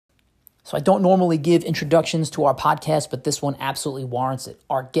So I don't normally give introductions to our podcast, but this one absolutely warrants it.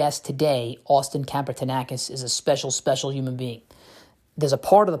 Our guest today, Austin Kapitanakis, is a special, special human being. There's a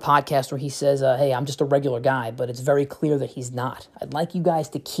part of the podcast where he says, hey, I'm just a regular guy, but it's very clear that he's not. I'd like you guys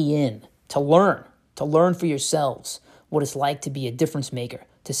to key in, to learn for yourselves what it's like to be a difference maker,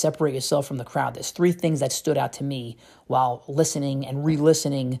 to separate yourself from the crowd. There's three things that stood out to me while listening and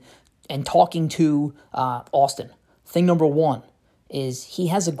re-listening and talking to Austin. Thing number one is he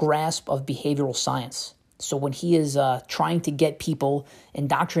has a grasp of behavioral science. So when he is trying to get people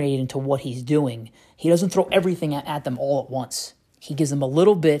indoctrinated into what he's doing, he doesn't throw everything at them all at once. He gives them a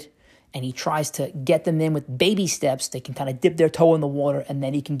little bit, and he tries to get them in with baby steps. They can kind of dip their toe in the water, and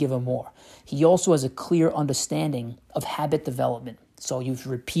then he can give them more. He also has a clear understanding of habit development. So you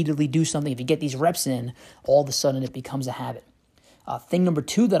repeatedly do something. If you get these reps in, all of a sudden it becomes a habit. Thing number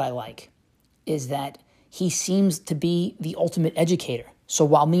two that I like is that he seems to be the ultimate educator. So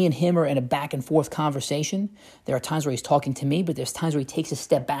while me and him are in a back and forth conversation, there are times where he's talking to me, but there's times where he takes a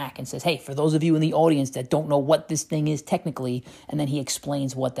step back and says, hey, for those of you in the audience that don't know what this thing is technically, and then he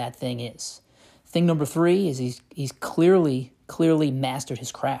explains what that thing is. Thing number three is he's clearly mastered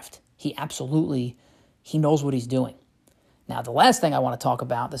his craft. He knows what he's doing. Now, the last thing I want to talk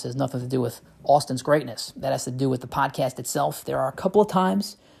about, this has nothing to do with Austin's greatness. That has to do with the podcast itself. There are a couple of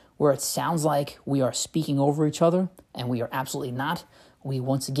times where it sounds like we are speaking over each other, and we are absolutely not. We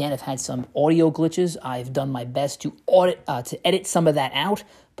once again have had some audio glitches. I've done my best to edit some of that out,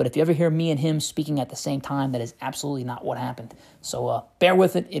 but if you ever hear me and him speaking at the same time, that is absolutely not what happened. So bear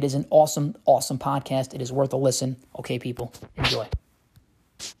with it. It is an awesome, awesome podcast. It is worth a listen. Okay, people, enjoy.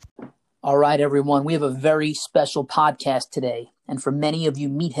 All right, everyone, we have a very special podcast today, and for many of you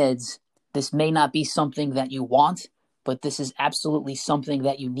meatheads, this may not be something that you want, but this is absolutely something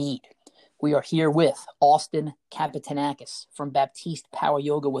that you need. We are here with Austin Kapitanakis from Baptiste Power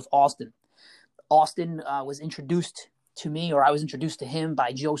Yoga with Austin. Austin was introduced to me, or I was introduced to him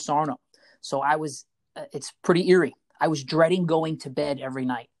by Joe Sarno. So it's pretty eerie. I was dreading going to bed every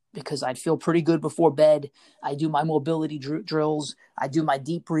night because I'd feel pretty good before bed. I do my mobility drills. I do my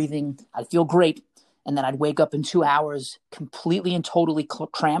deep breathing. I'd feel great. And then I'd wake up in 2 hours completely and totally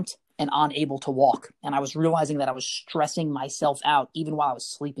cramped and unable to walk. And I was realizing that I was stressing myself out even while I was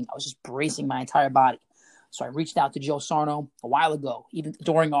sleeping. I was just bracing my entire body. So I reached out to Joe Sarno a while ago, even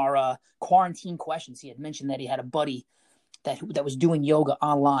during our quarantine questions. He had mentioned that he had a buddy that was doing yoga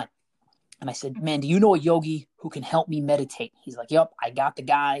online. And I said, man, do you know a yogi who can help me meditate? He's like, yep, I got the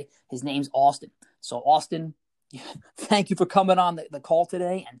guy. His name's Austin. So Austin, thank you for coming on the call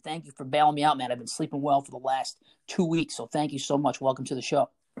today. And thank you for bailing me out, man. I've been sleeping well for the last 2 weeks. So thank you so much. Welcome to the show.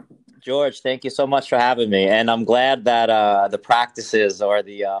 George, thank you so much for having me. And I'm glad that the practices or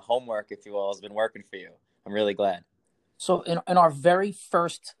the homework, if you will, has been working for you. I'm really glad. So in our very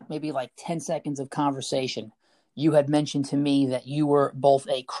first, maybe like 10 seconds of conversation, you had mentioned to me that you were both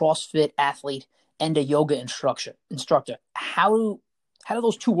a CrossFit athlete and a yoga instructor. How do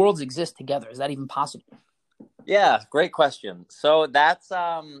those two worlds exist together? Is that even possible? Yeah, great question. So that's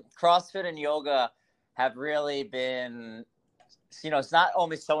CrossFit and yoga have really been, it's not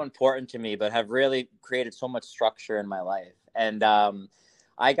only so important to me, but have really created so much structure in my life. And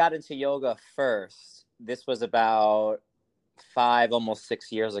I got into yoga first. This was about 5, almost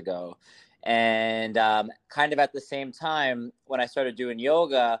 6 years ago. And kind of at the same time, when I started doing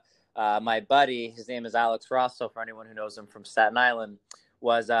yoga, my buddy, his name is Alex Rosso, for anyone who knows him from Staten Island,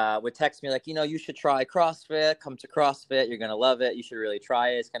 would text me like, you should try CrossFit, come to CrossFit. You're going to love it. You should really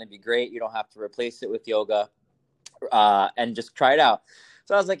try it. It's going to be great. You don't have to replace it with yoga. And just try it out.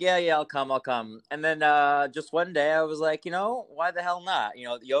 So I was like, yeah, I'll come. And then just one day I was like, why the hell not?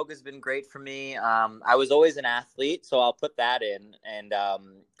 Yoga's been great for me. I was always an athlete, so I'll put that in. And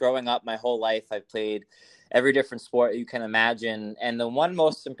growing up my whole life, I've played every different sport you can imagine. And the one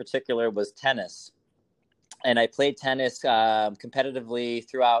most in particular was tennis. And I played tennis competitively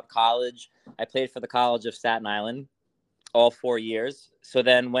throughout college. I played for the College of Staten Island all 4 years. So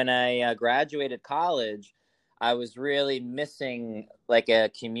then when I graduated college, I was really missing like a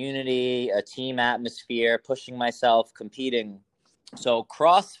community, a team atmosphere, pushing myself, competing. So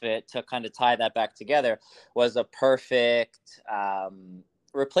CrossFit, to kind of tie that back together, was a perfect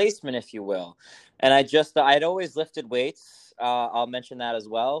replacement, if you will. And I'd always lifted weights. I'll mention that as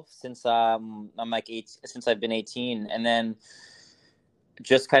well since since I've been 18, and then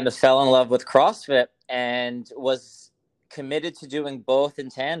just kind of fell in love with CrossFit and was committed to doing both in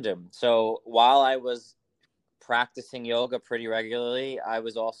tandem. So while I was practicing yoga pretty regularly, I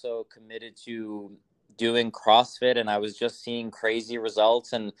was also committed to doing CrossFit, and I was just seeing crazy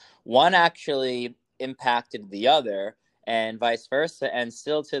results. And one actually impacted the other. and vice versa. And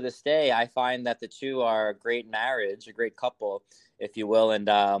still to this day, I find that the two are a great marriage, a great couple, if you will. And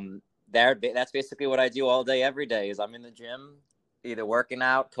that's basically what I do all day, every day. Is I'm in the gym, either working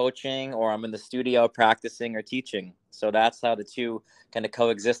out, coaching, or I'm in the studio practicing or teaching. So that's how the two kind of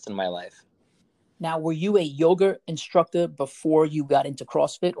coexist in my life. Now, were you a yoga instructor before you got into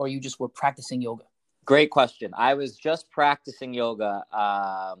CrossFit, or you just were practicing yoga? Great question. I was just practicing yoga.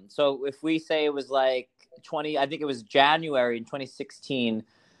 So if we say it was like I think it was January in 2016,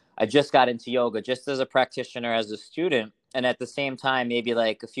 I just got into yoga just as a practitioner, as a student. And at the same time, maybe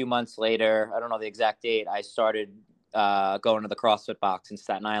like a few months later, I don't know the exact date, I started going to the CrossFit box in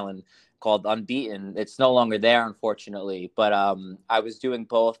Staten Island called Unbeaten. It's no longer there, unfortunately. But I was doing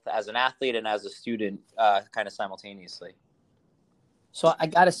both as an athlete and as a student kind of simultaneously. So I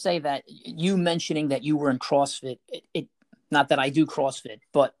got to say that you mentioning that you were in CrossFit, not that I do CrossFit,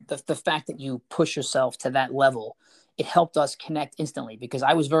 but the fact that you push yourself to that level, it helped us connect instantly, because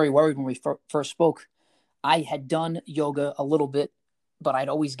I was very worried when we first spoke. I had done yoga a little bit, but I'd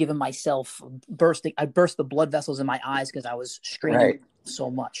always given myself I burst the blood vessels in my eyes because I was straining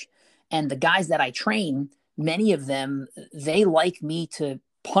so much. And the guys that I train, many of them, they like me to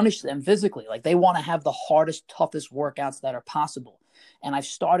punish them physically. Like, they want to have the hardest, toughest workouts that are possible. And I've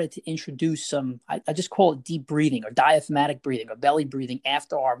started to introduce some, I just call it deep breathing or diaphragmatic breathing or belly breathing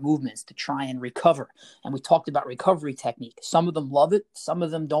after our movements to try and recover. And we talked about recovery technique. Some of them love it. Some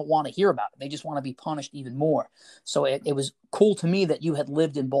of them don't want to hear about it. They just want to be punished even more. So it was cool to me that you had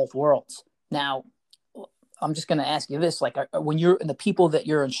lived in both worlds. Now, I'm just going to ask you this, like, when you're in the people that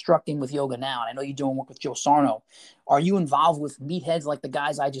you're instructing with yoga now, and I know you're doing work with Joe Sarno, are you involved with meatheads like the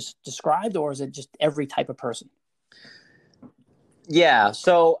guys I just described, or is it just every type of person? Yeah,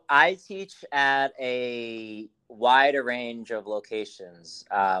 so I teach at a wider range of locations,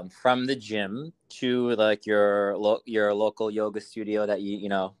 from the gym to like your local yoga studio that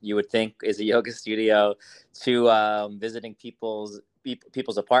you would think is a yoga studio, to visiting people's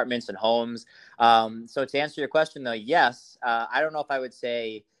apartments and homes. So to answer your question, though, yes, I don't know if I would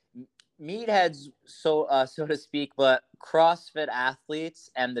say meatheads, so to speak, but CrossFit athletes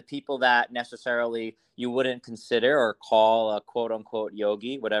and the people that necessarily you wouldn't consider or call a quote unquote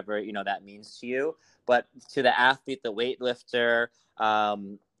yogi, whatever that means to you, but to the athlete, the weightlifter,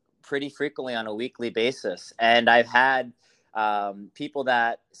 pretty frequently on a weekly basis. And I've had people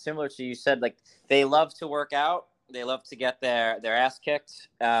that, similar to you said, like, they love to work out. They love to get their ass kicked.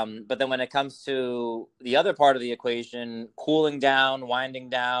 But then when it comes to the other part of the equation, cooling down, winding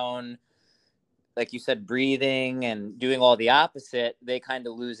down, like you said, breathing and doing all the opposite, they kind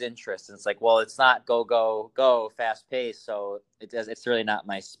of lose interest. And it's like, well, it's not go fast pace. So it's really not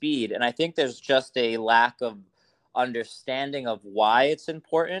my speed. And I think there's just a lack of understanding of why it's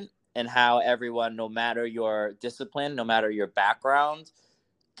important and how everyone, no matter your discipline, no matter your background,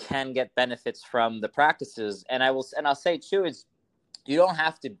 can get benefits from the practices. And I'll say too, is you don't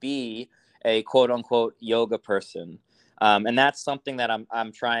have to be a quote unquote yoga person. And that's something that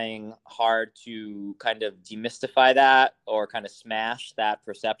I'm trying hard to kind of demystify that, or kind of smash that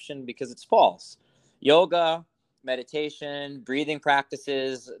perception, because it's false. Yoga, meditation, breathing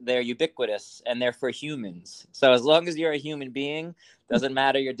practices, they're ubiquitous and they're for humans. So as long as you're a human being, doesn't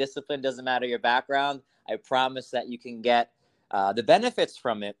matter your discipline, doesn't matter your background, I promise that you can get the benefits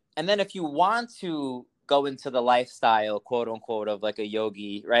from it. And then if you want to go into the lifestyle, quote unquote, of like a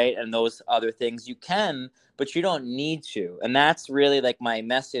yogi, right, and those other things, you can, but you don't need to. And that's really like my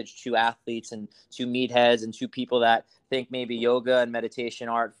message to athletes and to meatheads and to people that think maybe yoga and meditation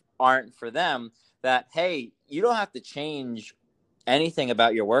aren't for them, that, hey, you don't have to change anything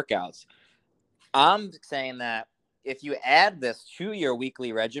about your workouts. I'm saying that if you add this to your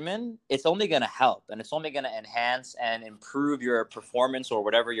weekly regimen, it's only going to help, and it's only going to enhance and improve your performance or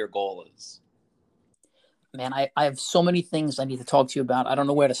whatever your goal is. Man, I have so many things I need to talk to you about. I don't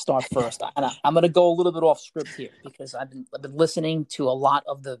know where to start first. I'm going to go a little bit off script here, because I've been listening to a lot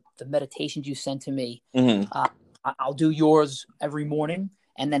of the meditations you sent to me. Mm-hmm. I'll do yours every morning,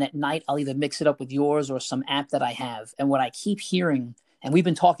 and then at night I'll either mix it up with yours or some app that I have. And what I keep hearing, and we've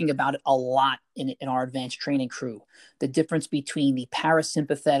been talking about it a lot in our advanced training crew, the difference between the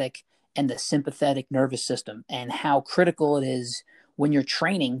parasympathetic and the sympathetic nervous system, and how critical it is when you're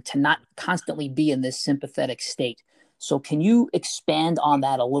training to not constantly be in this sympathetic state. So can you expand on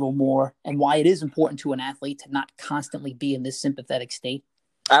that a little more, and why it is important to an athlete to not constantly be in this sympathetic state?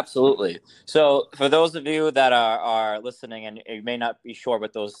 Absolutely. So for those of you that are listening and you may not be sure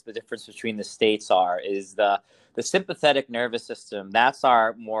what the difference between the states are, is the sympathetic nervous system. That's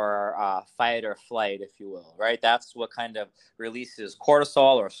our more fight or flight, if you will, right? That's what kind of releases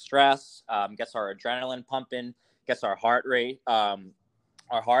cortisol or stress, gets our adrenaline pumping, gets our heart rate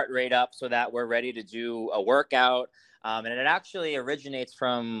up so that we're ready to do a workout. And it actually originates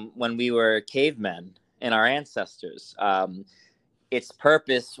from when we were cavemen and our ancestors. Its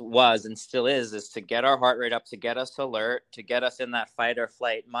purpose was and still is to get our heart rate up, to get us alert, to get us in that fight or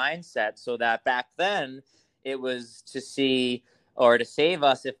flight mindset, so that back then it was to see or to save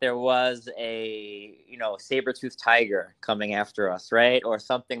us if there was a saber-toothed tiger coming after us, right? Or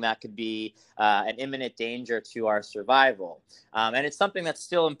something that could be an imminent danger to our survival. And it's something that's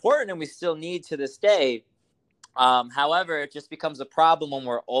still important and we still need to this day. However, it just becomes a problem when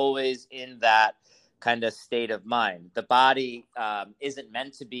we're always in that kind of state of mind. The body isn't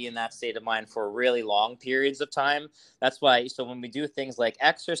meant to be in that state of mind for really long periods of time. That's why, so when we do things like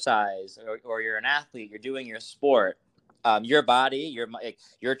exercise, or you're an athlete, you're doing your sport, your body,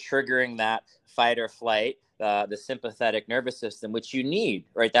 you're triggering that fight or flight, the sympathetic nervous system, which you need,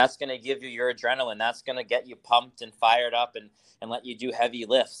 right? That's going to give you your adrenaline. That's going to get you pumped and fired up and let you do heavy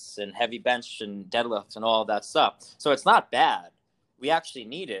lifts and heavy bench and deadlifts and all of that stuff. So it's not bad. We actually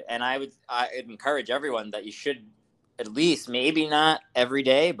need it. And I'd encourage everyone that you should at least, maybe not every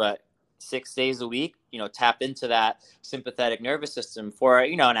day, but 6 days a week, tap into that sympathetic nervous system for,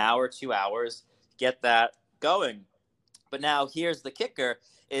 an hour, 2 hours, get that going. But now here's the kicker,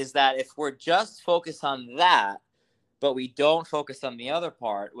 is that if we're just focused on that, but we don't focus on the other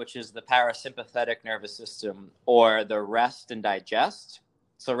part, which is the parasympathetic nervous system, or the rest and digest.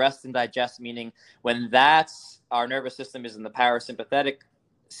 So rest and digest meaning when our nervous system is in the parasympathetic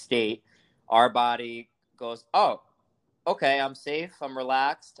state, our body goes, oh, okay, I'm safe, I'm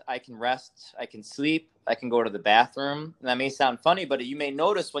relaxed, I can rest, I can sleep, I can go to the bathroom. And that may sound funny, but you may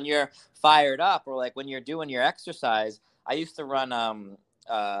notice when you're fired up, or like when you're doing your exercise. I used to run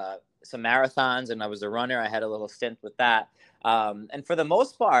some marathons, and I was a runner. I had a little stint with that. And for the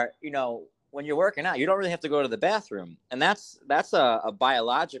most part, when you're working out, you don't really have to go to the bathroom. And that's a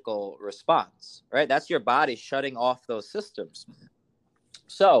biological response, right? That's your body shutting off those systems.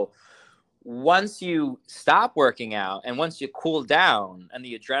 So once you stop working out and once you cool down and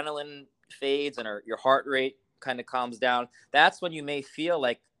the adrenaline fades and your heart rate kind of calms down, that's when you may feel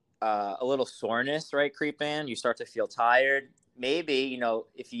like a little soreness, right, creep in. You start to feel tired. Maybe,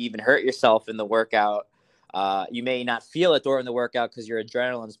 if you even hurt yourself in the workout, you may not feel it during the workout because your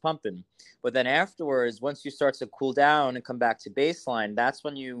adrenaline's pumping. But then afterwards, once you start to cool down and come back to baseline, that's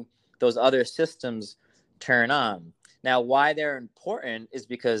when those other systems turn on. Now, why they're important is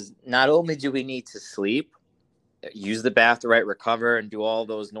because not only do we need to sleep, use the bathroom, right, recover, and do all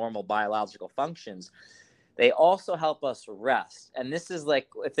those normal biological functions, they also help us rest. And this is like,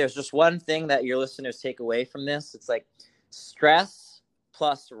 if there's just one thing that your listeners take away from this, it's like stress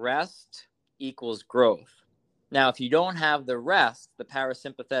plus rest equals growth. Now, if you don't have the rest, the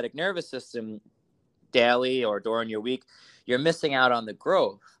parasympathetic nervous system, daily or during your week, you're missing out on the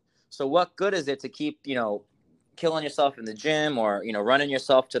growth. So what good is it to keep, killing yourself in the gym or, running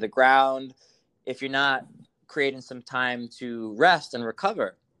yourself to the ground if you're not creating some time to rest and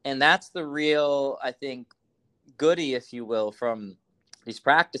recover? And that's the real, I think, goodie, if you will, from these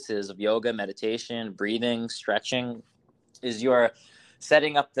practices of yoga, meditation, breathing, stretching, is you're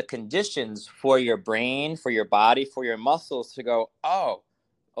setting up the conditions for your brain, for your body, for your muscles to go, oh,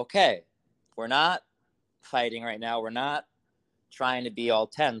 okay, we're not fighting right now. We're not trying to be all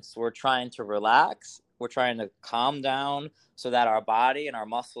tense. We're trying to relax. We're trying to calm down so that our body and our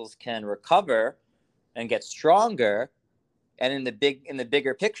muscles can recover and get stronger. And in the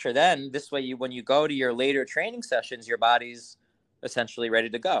bigger picture, then this way, when you go to your later training sessions, your body's essentially ready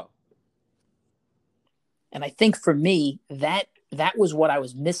to go. And I think for me, that was what I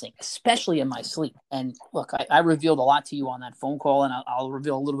was missing, especially in my sleep. And look, I revealed a lot to you on that phone call, and I'll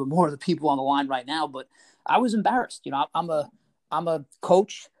reveal a little bit more to the people on the line right now. But I was embarrassed. I'm a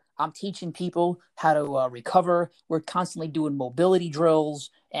coach. I'm teaching people how to recover. We're constantly doing mobility drills.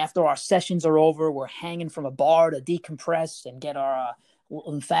 After our sessions are over, we're hanging from a bar to decompress and get our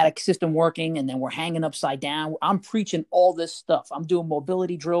lymphatic system working, and then we're hanging upside down. I'm preaching all this stuff. I'm doing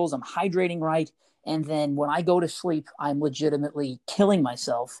mobility drills. I'm hydrating right. And then when I go to sleep, I'm legitimately killing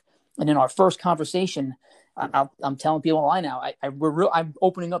myself. And in our first conversation, I'm telling people online now, I'm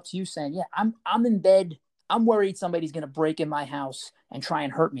opening up to you saying, yeah, I'm in bed. I'm worried somebody's going to break in my house and try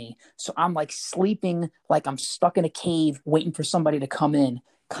and hurt me. So I'm like sleeping like I'm stuck in a cave waiting for somebody to come in,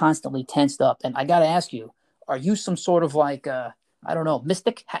 constantly tensed up. And I got to ask you, are you some sort of like, I don't know,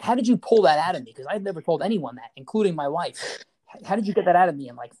 mystic? How did you pull that out of me? Because I've never told anyone that, including my wife. How did you get that out of me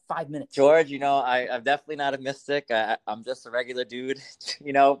in like 5 minutes? George, I'm definitely not a mystic. I'm just a regular dude,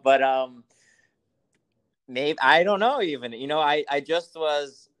 but maybe, I don't know even, I just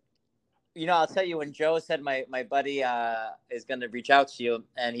was I'll tell you, when Joe said my buddy is going to reach out to you,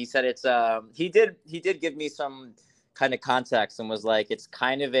 and he said it's he did give me some kind of context and was like, it's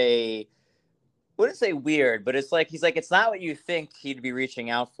kind of a, wouldn't say weird, but it's like, he's like, it's not what you think he'd be reaching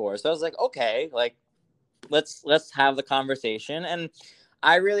out for. So I was like, okay, like let's have the conversation. And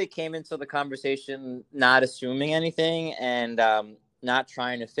I really came into the conversation not assuming anything, and not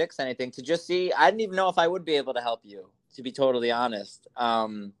trying to fix anything, to just see. I didn't even know if I would be able to help you, to be totally honest.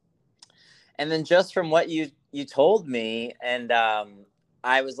 And then just from what you told me, and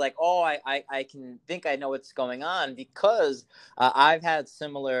I was like, oh, I can think I know what's going on, because I've had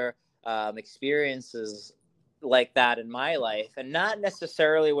similar experiences like that in my life, and not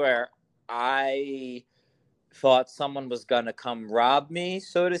necessarily where I thought someone was going to come rob me,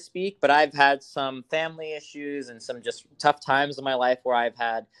 so to speak, but I've had some family issues and some just tough times in my life where I've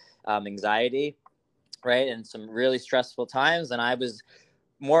had anxiety, right, and some really stressful times, and I was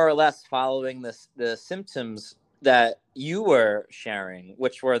more or less following the symptoms that you were sharing,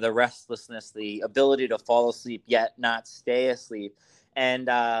 which were the restlessness, the ability to fall asleep yet not stay asleep. And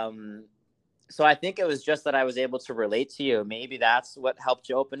so I think it was just that I was able to relate to you. Maybe that's what helped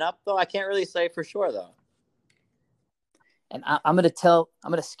you open up, though. I can't really say for sure, though. And I'm going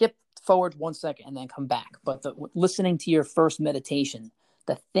to skip forward 1 second and then come back. But listening to your first meditation,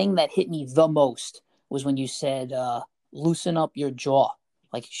 the thing that hit me the most was when you said, loosen up your jaw,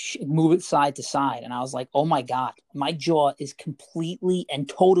 like move it side to side. And I was like, oh my God, my jaw is completely and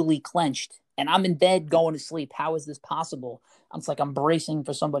totally clenched. And I'm in bed going to sleep. How is this possible? It's like I'm bracing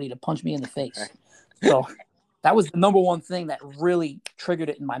for somebody to punch me in the face. So that was the number one thing that really triggered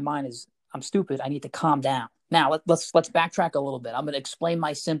it in my mind is, I'm stupid. I need to calm down. Now let's backtrack a little bit. I'm going to explain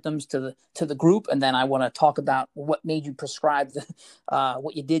my symptoms to the group, and then I want to talk about what made you prescribe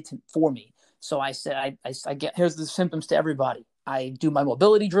what you did for me. So I said, I get, here's the symptoms to everybody. I do my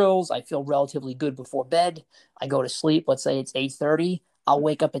mobility drills. I feel relatively good before bed. I go to sleep. Let's say it's 8:30. I'll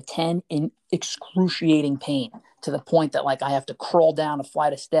wake up at 10 in excruciating pain, to the point that like I have to crawl down a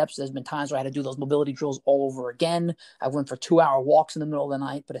flight of steps. There's been times where I had to do those mobility drills all over again. I went for 2-hour walks in the middle of the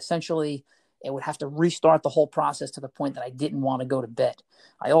night, but essentially it would have to restart the whole process to the point that I didn't want to go to bed.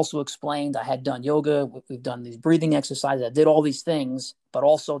 I also explained I had done yoga. We've done these breathing exercises. I did all these things, but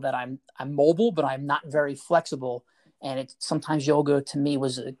also that I'm mobile, but I'm not very flexible. And sometimes yoga to me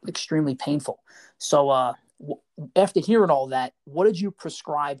was extremely painful. So after hearing all that, what did you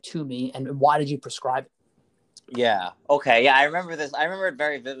prescribe to me, and why did you prescribe it? Yeah. Okay. Yeah, I remember this. I remember it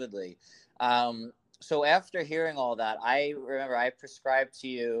very vividly. So after hearing all that, I remember I prescribed to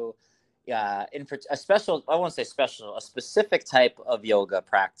you, in a special. I won't say special, a specific type of yoga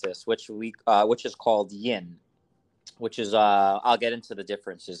practice, which is called Yin, which is I'll get into the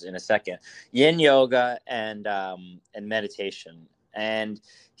differences in a second. Yin yoga and meditation. And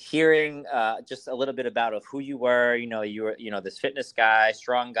hearing just a little bit about of who you were, you were this fitness guy,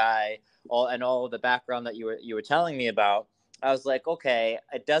 strong guy, all the background that you were telling me about. I was like, okay,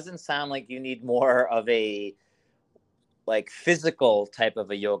 it doesn't sound like you need more of a like physical type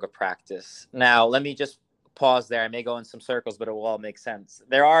of a yoga practice. Now, let me just pause there. I may go in some circles, but it will all make sense.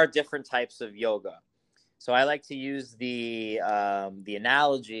 There are different types of yoga. So I like to use the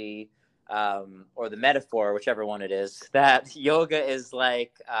analogy or the metaphor, whichever one it is, that yoga is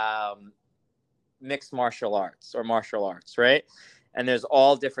like mixed martial arts or martial arts, right? And there's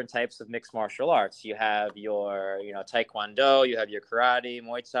all different types of mixed martial arts. You have your, Taekwondo, you have your karate,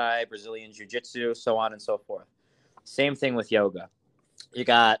 Muay Thai, Brazilian Jiu-Jitsu, so on and so forth. Same thing with yoga. You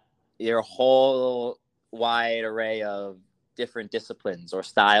got your whole wide array of different disciplines or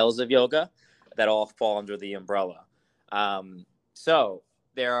styles of yoga that all fall under the umbrella. So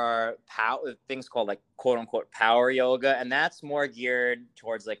there are things called like quote unquote power yoga, and that's more geared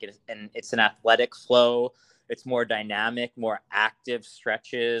towards like it's an athletic flow. It's more dynamic, more active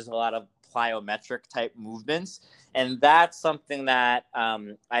stretches, a lot of plyometric type movements, and that's something that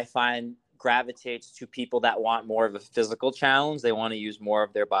I find gravitates to people that want more of a physical challenge. They want to use more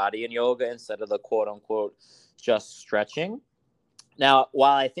of their body in yoga instead of the quote unquote just stretching. Now,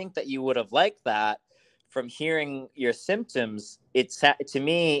 while I think that you would have liked that, from hearing your symptoms, to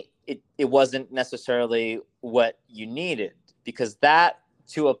me, it wasn't necessarily what you needed, because that,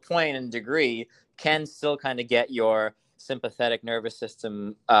 to a point and degree, can still kind of get your sympathetic nervous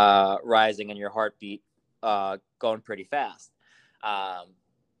system rising and your heartbeat going pretty fast.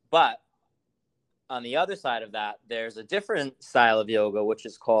 But on the other side of that, there's a different style of yoga, which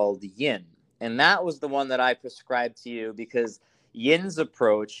is called Yin. And that was the one that I prescribed to you because Yin's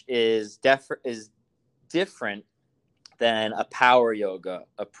approach is different than a power yoga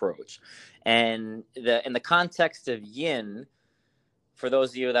approach. And in the context of Yin, for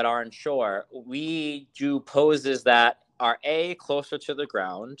those of you that aren't sure, we do poses that are A, closer to the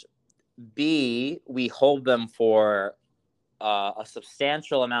ground, B, we hold them for a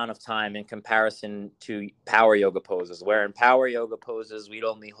substantial amount of time in comparison to power yoga poses, where in power yoga poses, we'd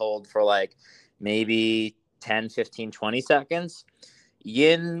only hold for like maybe 10, 15, 20 seconds.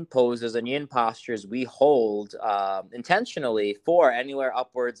 Yin poses and yin postures, we hold intentionally for anywhere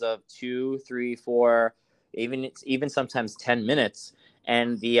upwards of 2, 3, 4, even sometimes 10 minutes.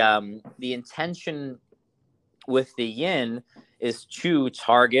 And the intention with the yin is to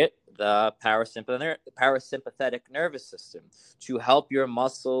target the parasympathetic nervous system, to help your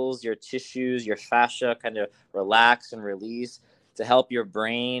muscles, your tissues, your fascia kind of relax and release, to help your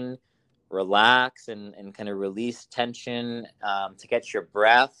brain relax and kind of release tension, to get your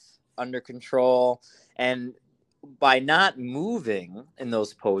breath under control. And by not moving in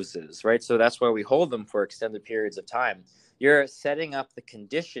those poses, right? So that's where we hold them for extended periods of time. You're setting up the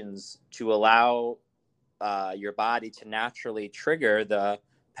conditions to allow your body to naturally trigger the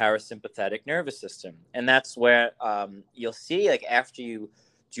parasympathetic nervous system. And that's where you'll see, like, after you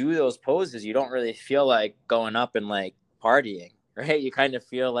do those poses, you don't really feel like going up and like partying, right? You kind of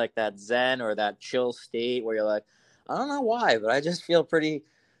feel like that zen or that chill state where you're like, I don't know why, but I just feel pretty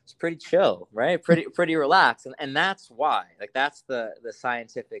chill, right? Pretty relaxed. And that's why, like, that's the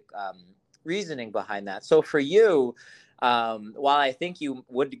scientific reasoning behind that. So for you, while I think you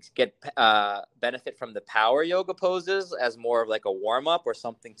would get benefit from the power yoga poses as more of like a warm up or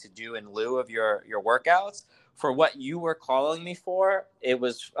something to do in lieu of your workouts, for what you were calling me for, it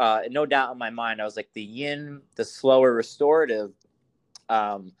was no doubt in my mind. I was like, the yin, the slower restorative,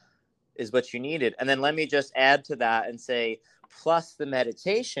 is what you needed. And then let me just add to that and say, plus the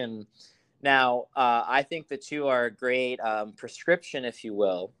meditation. Now, I think the two are a great prescription, if you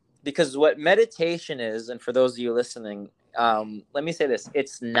will. Because what meditation is, and for those of you listening, let me say this: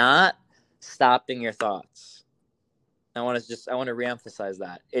 it's not stopping your thoughts. I want to reemphasize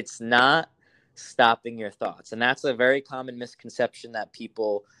that it's not stopping your thoughts, and that's a very common misconception that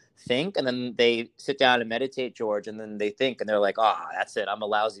people think, and then they sit down and meditate, George, and then they think, and they're like, "Oh, that's it. I'm a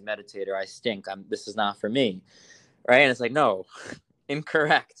lousy meditator. I stink. This is not for me," right? And it's like, no,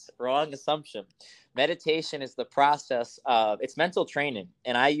 incorrect, wrong assumption. Meditation is the process of, it's mental training.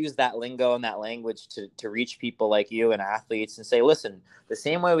 And I use that lingo and that language to reach people like you and athletes and say, listen, the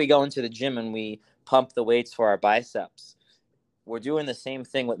same way we go into the gym and we pump the weights for our biceps, we're doing the same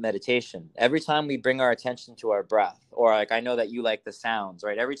thing with meditation. Every time we bring our attention to our breath, or like, I know that you like the sounds,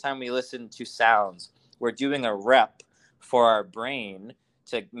 right? Every time we listen to sounds, we're doing a rep for our brain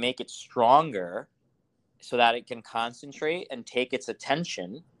to make it stronger so that it can concentrate and take its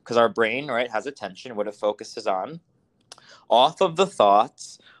attention, because our brain, right, has attention, what it focuses on, off of the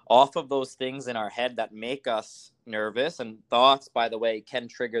thoughts, off of those things in our head that make us nervous. And thoughts, by the way, can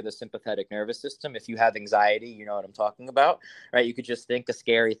trigger the sympathetic nervous system. If you have anxiety, you know what I'm talking about, right? You could just think a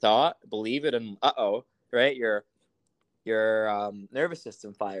scary thought, believe it, and right, your nervous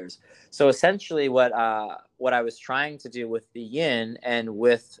system fires. So essentially what I was trying to do with the yin and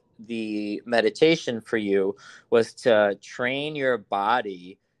with the meditation for you was to train your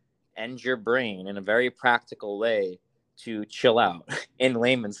body and your brain in a very practical way to chill out, in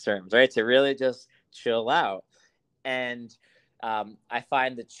layman's terms, right? To really just chill out. And I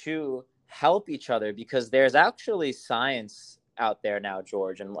find the two help each other, because there's actually science out there now,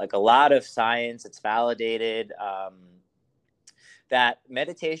 George, and like a lot of science, it's validated, that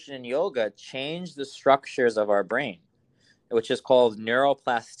meditation and yoga change the structures of our brain, which is called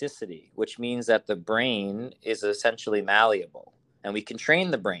neuroplasticity, which means that the brain is essentially malleable and we can train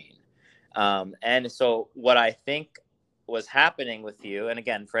the brain. And so what I think was happening with you, and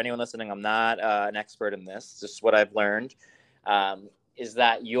again, for anyone listening, I'm not an expert in this, just what I've learned, is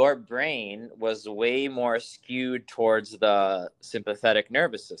that your brain was way more skewed towards the sympathetic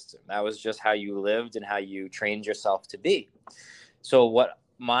nervous system. That was just how you lived and how you trained yourself to be. So what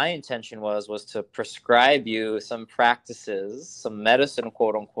my intention was to prescribe you some practices, some medicine,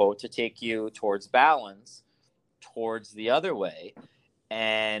 quote unquote, to take you towards balance, towards the other way.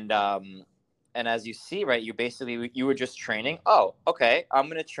 And as you see, right, you were just training. Oh, okay, I'm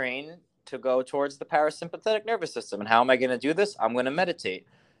going to train to go towards the parasympathetic nervous system. And how am I going to do this? I'm going to meditate.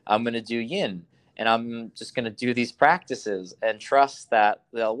 I'm going to do yin. And I'm just going to do these practices and trust that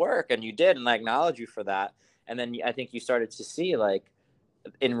they'll work. And you did, and I acknowledge you for that. And then I think you started to see, like,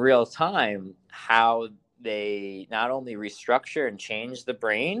 in real time, how they not only restructure and change the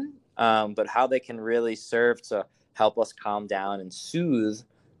brain, but how they can really serve to help us calm down and soothe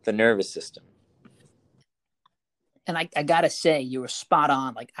the nervous system. And I got to say, you were spot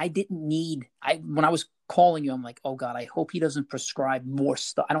on. Like, when I was calling you. I'm like, oh God, I hope he doesn't prescribe more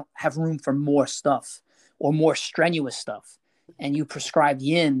stuff. I don't have room for more stuff or more strenuous stuff. And you prescribed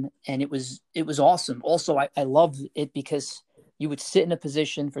yin, and it was awesome. Also, I loved it because you would sit in a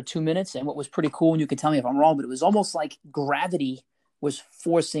position for 2 minutes, and what was pretty cool, and you could tell me if I'm wrong, but it was almost like gravity was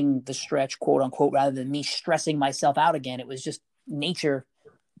forcing the stretch, quote unquote, rather than me stressing myself out again. It was just nature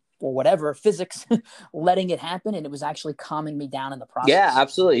or whatever, physics, letting it happen, and it was actually calming me down in the process. Yeah,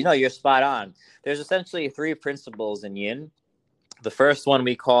 absolutely. No, you're spot on. There's essentially 3 principles in yin. The first one,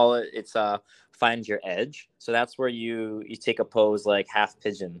 we call it's find your edge. So that's where you take a pose like half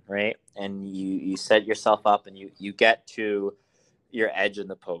pigeon, right? And you set yourself up, and you get to your edge in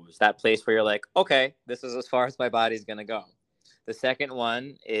the pose, that place where you're like, okay, this is as far as my body's going to go. The second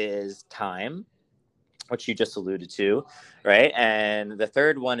one is time, which you just alluded to, right? And the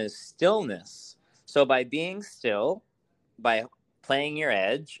third one is stillness. So by being still, by playing your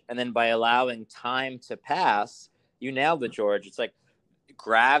edge, and then by allowing time to pass, you nailed it, George. It's like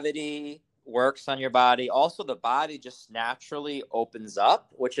gravity works on your body. Also, the body just naturally opens up,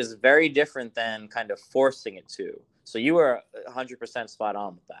 which is very different than kind of forcing it to. So you were 100% spot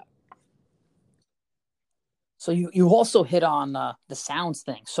on with that. So you also hit on the sounds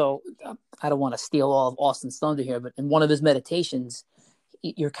thing. So I don't want to steal all of Austin's thunder here, but in one of his meditations,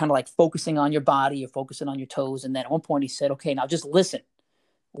 you're kind of like focusing on your body, you're focusing on your toes. And then at one point he said, okay, now just listen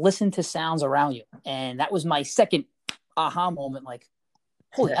to sounds around you. And that was my second aha moment. Like,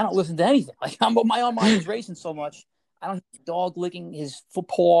 holy, I don't listen to anything. Like my own mind is racing so much. I don't hear the dog licking his foot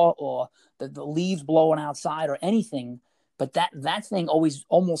paw or the leaves blowing outside or anything. But that thing always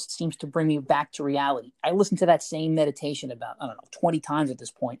almost seems to bring me back to reality. I listened to that same meditation about, I don't know, 20 times at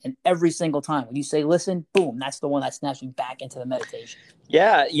this point, and every single time when you say listen, boom, that's the one that snaps me back into the meditation.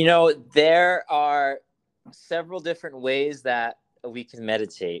 Yeah, there are several different ways that we can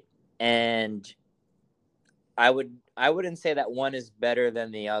meditate, and I wouldn't say that one is better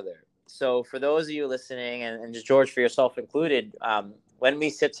than the other. So for those of you listening, and just George, for yourself included, when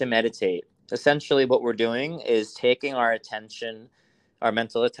we sit to meditate, essentially what we're doing is taking our attention, our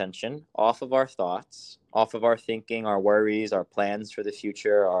mental attention, off of our thoughts, off of our thinking, our worries, our plans for the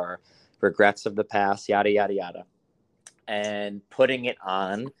future, our regrets of the past, yada, yada, yada, and putting it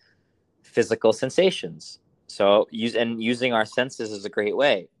on physical sensations. So using our senses is a great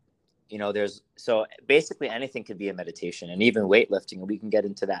way. So basically anything could be a meditation, and even weightlifting, and we can get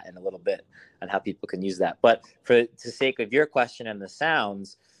into that in a little bit on how people can use that. But for the sake of your question and the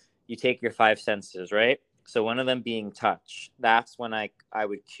sounds, you take your 5 senses, right? So one of them being touch. That's when I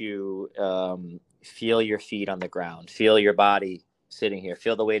would cue, feel your feet on the ground, feel your body sitting here,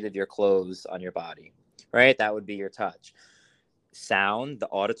 feel the weight of your clothes on your body, right? That would be your touch. Sound, the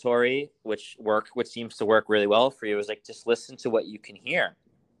auditory, which seems to work really well for you, is like just listen to what you can hear.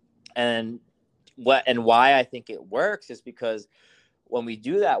 And why I think it works is because when we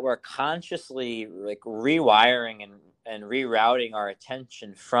do that, we're consciously like rewiring and rerouting our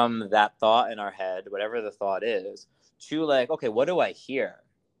attention from that thought in our head, whatever the thought is, to like, okay, what do I hear?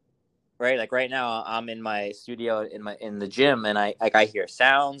 Right? Like right now I'm in my studio in the gym, and I hear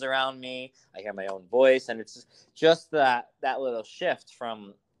sounds around me. I hear my own voice, and it's just that little shift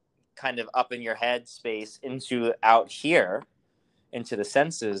from kind of up in your head space into out here into the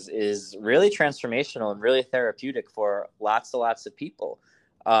senses is really transformational and really therapeutic for lots of people.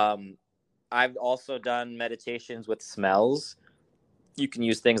 I've also done meditations with smells. You can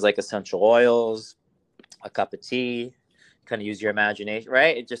use things like essential oils, a cup of tea, kind of use your imagination,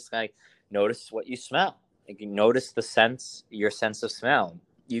 right? It just like notice what you smell. You can notice your sense of smell.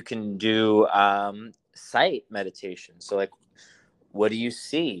 You can do sight meditation. So like, what do you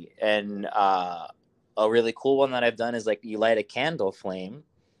see? And a really cool one that I've done is like you light a candle flame,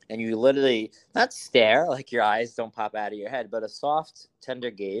 and you literally not stare, like your eyes don't pop out of your head, but a soft,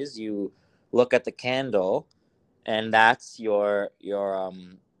 tender gaze. You look at the candle, and that's your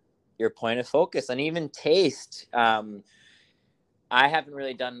point of focus. And even taste. I haven't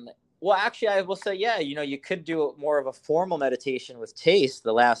really done. Well, actually, I will say, yeah, you could do more of a formal meditation with taste,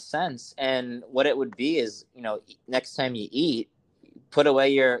 the last sense. And what it would be is, next time you eat, put away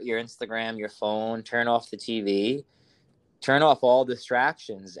your Instagram, your phone, turn off the TV, turn off all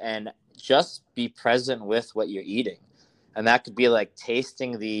distractions, and just be present with what you're eating. And that could be like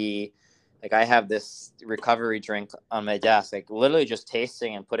tasting like I have this recovery drink on my desk, like literally just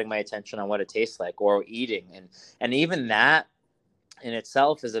tasting and putting my attention on what it tastes like, or eating. And even that in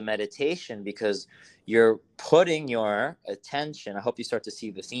itself is a meditation, because you're putting your attention, I hope you start to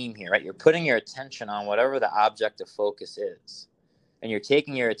see the theme here, right? You're putting your attention on whatever the object of focus is. And you're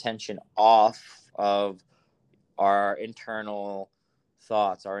taking your attention off of our internal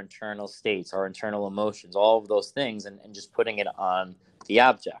thoughts, our internal states, our internal emotions, all of those things, and just putting it on the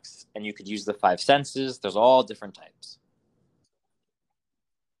objects. And you could use the five senses. There's all different types.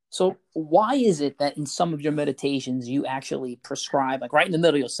 So why is it that in some of your meditations you actually prescribe, like right in the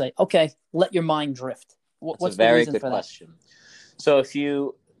middle, you'll say, okay, let your mind drift? What's the reason for that? Question. So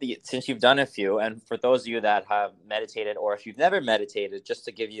since you've done a few, and for those of you that have meditated, or if you've never meditated, just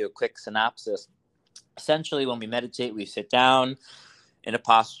to give you a quick synopsis, essentially when we meditate, we sit down in a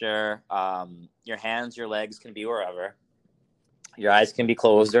posture. Your hands, your legs can be wherever. Your eyes can be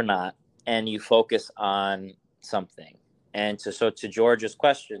closed or not, and you focus on something. And to George's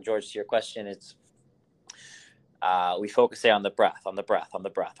question, to your question, it's we focus, say, on the breath,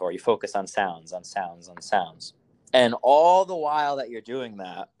 or you focus on sounds. And all the while that you're doing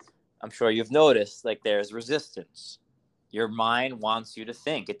that, I'm sure you've noticed, like, there's resistance. Your mind wants you to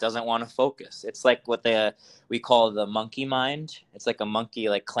think. It doesn't want to focus. It's like what we call the monkey mind. It's like a monkey,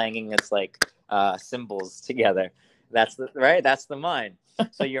 like, clanging its, like, cymbals together. That's the mind.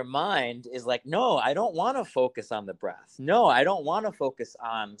 So your mind is like, no, I don't want to focus on the breath. No, I don't want to focus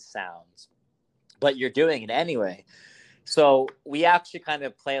on sounds. But you're doing it anyway. So we actually kind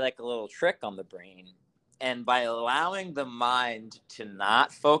of play like a little trick on the brain. And by allowing the mind to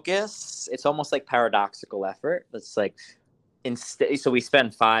not focus, it's almost like paradoxical effort. It's like, so we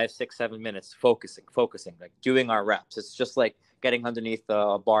spend 5, 6, 7 minutes focusing, like doing our reps. It's just like getting underneath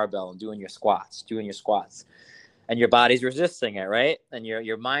a barbell and doing your squats. And your body's resisting it, right? And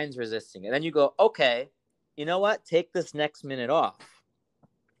your mind's resisting it. And then you go, okay, you know what? Take this next minute off.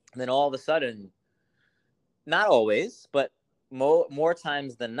 And then all of a sudden, not always, but more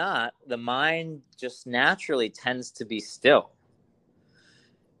times than not, the mind just naturally tends to be still.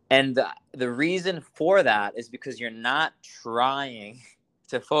 And the reason for that is because you're not trying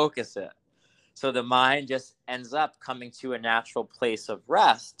to focus it. So the mind just ends up coming to a natural place of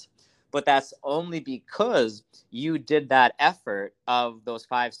rest. But that's only because you did that effort of those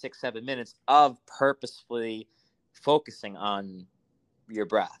 5, 6, 7 minutes of purposefully focusing on your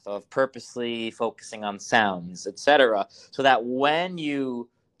breath, of purposely focusing on sounds, etc. So that when you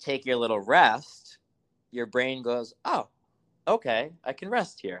take your little rest, your brain goes, oh, okay, I can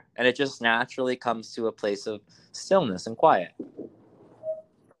rest here. And it just naturally comes to a place of stillness and quiet.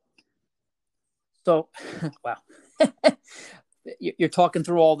 So, wow. You're talking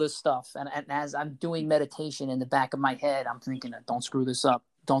through all this stuff. And as I'm doing meditation in the back of my head, I'm thinking, don't screw this up.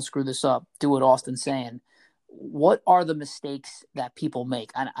 Do what Austin's saying. What are the mistakes that people make?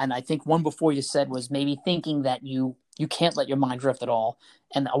 And I think one before you said was maybe thinking that you can't let your mind drift at all.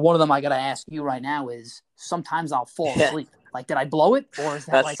 And one of them I got to ask you right now is sometimes I'll fall asleep. Like, did I blow it? Or is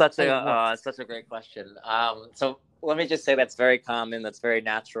that such a great question. So let me just say that's very common. That's very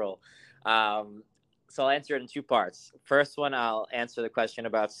natural. So I'll answer it in two parts. First one, I'll answer the question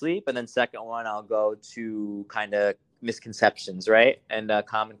about sleep. And then second one, I'll go to kind of misconceptions, right? And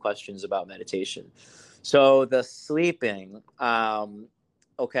common questions about meditation. So the sleeping,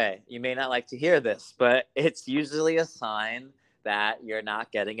 okay, you may not like to hear this, but it's usually a sign that you're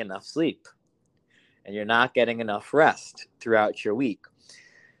not getting enough sleep and you're not getting enough rest throughout your week.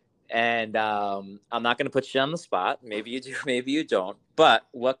 And I'm not going to put you on the spot. Maybe you do, maybe you don't. But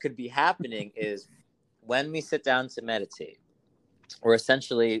what could be happening is when we sit down to meditate, we're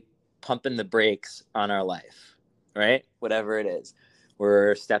essentially pumping the brakes on our life, right? Whatever it is.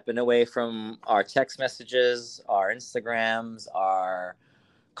 We're stepping away from our text messages, our Instagrams, our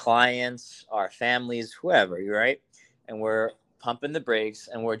clients, our families, whoever, right? And we're pumping the brakes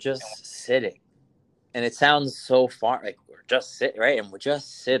and we're just sitting. And it sounds so far, like we're just sitting, right? And we're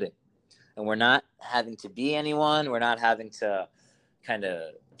just sitting. And we're not having to be anyone. We're not having to kind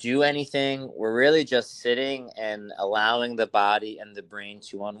of do anything. We're really just sitting and allowing the body and the brain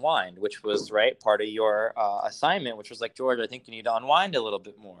to unwind, which was, right, part of your assignment, which was like, George, I think you need to unwind a little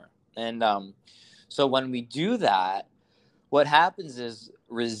bit more. And so when we do that, what happens is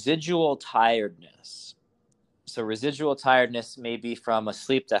residual tiredness. So residual tiredness may be from a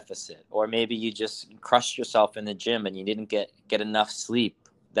sleep deficit, or maybe you just crushed yourself in the gym and you didn't get enough sleep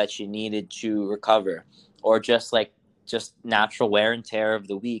that you needed to recover, or just natural wear and tear of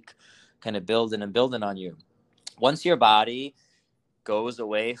the week kind of building on you. Once your body goes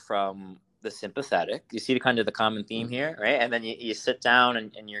away from the sympathetic, you see the common theme here, right? And then you sit down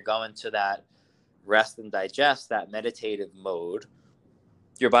and you're going to that rest and digest, that meditative mode.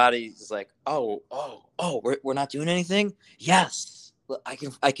 Your body is like, oh, we're not doing anything. Yes, I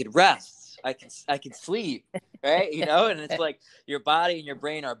could rest. I can sleep, right? And it's like your body and your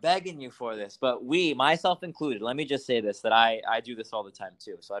brain are begging you for this. But myself included, let me just say this, that I do this all the time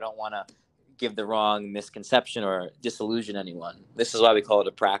too. So I don't want to give the wrong misconception or disillusion anyone. This is why we call it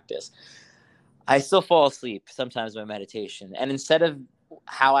a practice. I still fall asleep sometimes by meditation. And instead of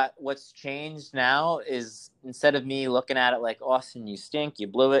what's changed now is, instead of me looking at it like, Austin, you stink, you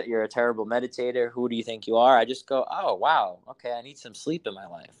blew it, you're a terrible meditator, who do you think you are? I just go, oh, wow, okay, I need some sleep in my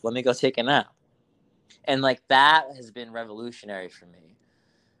life. Let me go take a nap. And like that has been revolutionary for me.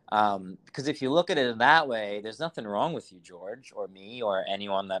 Because if you look at it in that way, there's nothing wrong with you, George, or me, or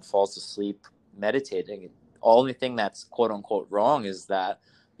anyone that falls asleep meditating. The only thing that's quote unquote wrong is that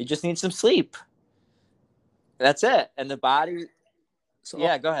you just need some sleep. That's it. And the body. So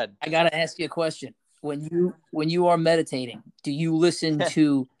yeah, go ahead. I got to ask you a question. When you are meditating, do you listen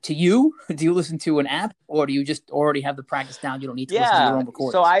to you? Do you listen to an app, or do you just already have the practice down? You don't need to listen to your own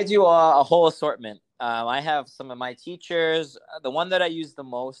recordings. So I do a whole assortment. I have some of my teachers. The one that I use the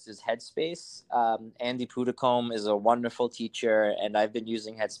most is Headspace. Andy Puddicombe is a wonderful teacher, and I've been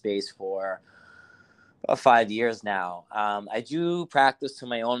using Headspace for 5 years now. I do practice to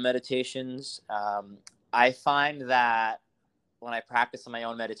my own meditations. I find that when I practice in my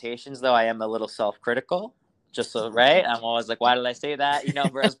own meditations, though, I am a little self-critical. Just so, right? I'm always like, why did I say that?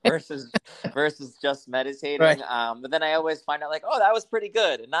 Versus just meditating. Right. But then I always find out like, oh, that was pretty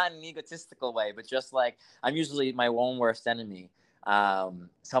good. And not in an egotistical way, but just like, I'm usually my own worst enemy. So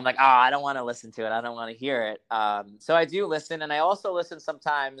I'm like, oh, I don't want to listen to it. I don't want to hear it. So I do listen. And I also listen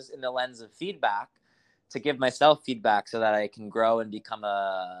sometimes in the lens of feedback, to give myself feedback so that I can grow and become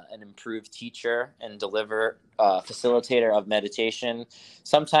an improved teacher and facilitator of meditation.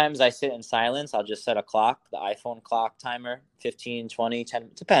 Sometimes I sit in silence. I'll just set a clock, the iPhone clock timer, 15, 20, 10,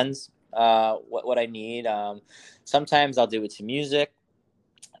 depends what I need. Sometimes I'll do it to music.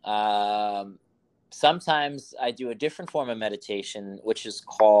 Sometimes I do a different form of meditation, which is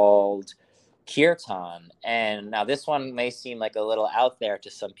called kirtan. And now this one may seem like a little out there to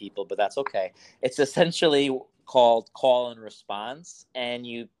some people, but that's okay. It's essentially called call and response, and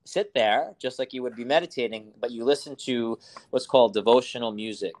you sit there just like you would be meditating, but you listen to what's called devotional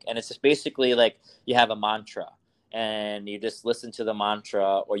music. And it's just basically like you have a mantra and you just listen to the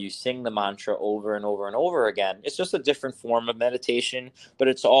mantra, or you sing the mantra over and over and over again. It's just a different form of meditation, but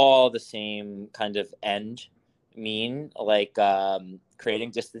it's all the same kind of end mean, like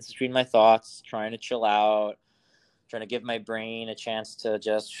creating distance between my thoughts, trying to chill out, trying to give my brain a chance to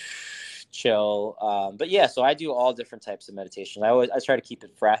just chill. But yeah, so I do all different types of meditation. I try to keep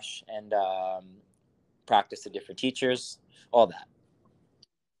it fresh and practice to different teachers, all that.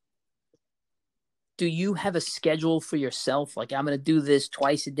 Do you have a schedule for yourself? Like, I'm going to do this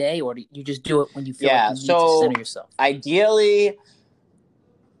twice a day, or do you just do it when you feel like you need to center yourself? Ideally,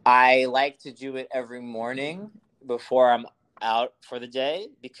 I like to do it every morning before I'm out for the day,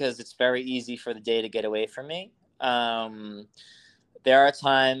 because it's very easy for the day to get away from me. There are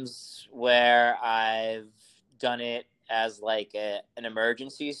times where I've done it as like an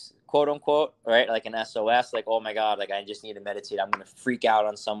emergency, quote unquote, right? Like an SOS, like, oh my God, like I just need to meditate. I'm going to freak out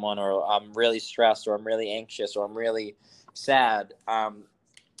on someone, or I'm really stressed, or I'm really anxious, or I'm really sad.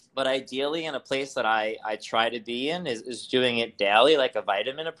 But ideally, in a place that I try to be in is doing it daily, like a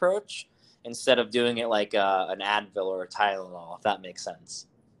vitamin approach, instead of doing it like an Advil or a Tylenol, if that makes sense.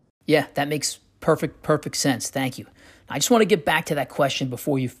 Yeah, that makes perfect sense. Thank you. I just want to get back to that question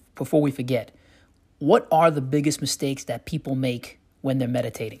before we forget. What are the biggest mistakes that people make when they're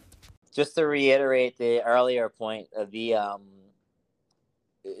meditating? Just to reiterate the earlier point of the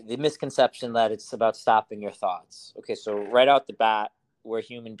misconception that it's about stopping your thoughts. Okay, so right out the bat, we're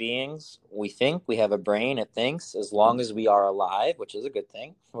human beings. We think, we have a brain. It thinks. As long as we are alive, which is a good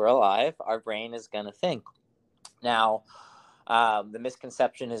thing, we're alive, our brain is going to think. Now, the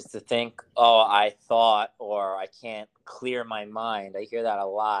misconception is to think, oh, I thought, or I can't clear my mind. I hear that a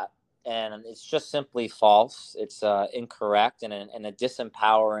lot. And it's just simply false. It's incorrect and a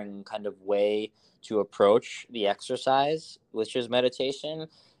disempowering kind of way to approach the exercise, which is meditation.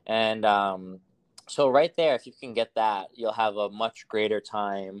 And so right there, if you can get that, you'll have a much greater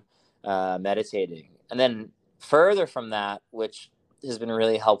time meditating. And then further from that, which has been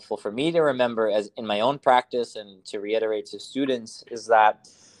really helpful for me to remember as in my own practice and to reiterate to students, is that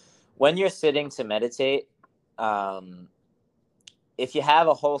when you're sitting to meditate, if you have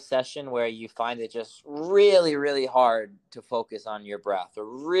a whole session where you find it just really, really hard to focus on your breath, or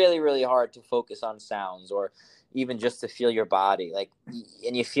really, really hard to focus on sounds, or even just to feel your body, like,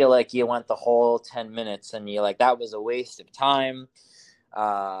 and you feel like you went the whole 10 minutes and you're like, that was a waste of time.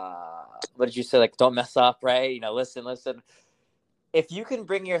 What did you say? Like, don't mess up, right? Listen. If you can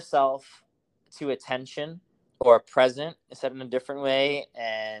bring yourself to attention or present, said in a different way,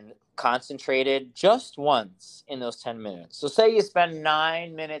 and concentrated just once in those 10 minutes. So say you spend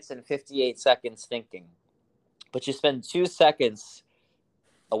 9 minutes and 58 seconds thinking, but you spend 2 seconds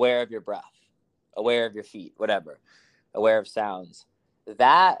aware of your breath, aware of your feet, whatever, aware of sounds.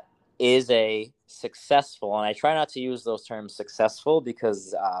 That is a successful, and I try not to use those terms successful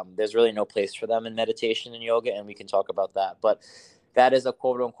because there's really no place for them in meditation and yoga, and we can talk about that. But that is a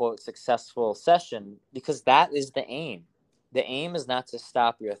quote unquote successful session because that is the aim. The aim is not to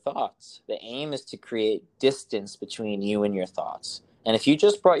stop your thoughts. The aim is to create distance between you and your thoughts. And if you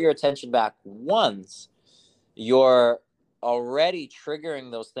just brought your attention back once, you're already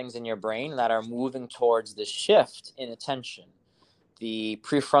triggering those things in your brain that are moving towards the shift in attention. The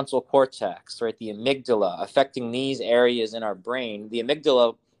prefrontal cortex, right? The amygdala, affecting these areas in our brain. The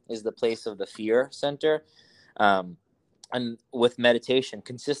amygdala is the place of the fear center. And with meditation,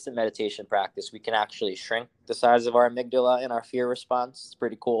 consistent meditation practice, we can actually shrink the size of our amygdala in our fear response. It's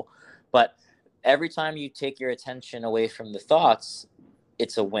pretty cool. But every time you take your attention away from the thoughts,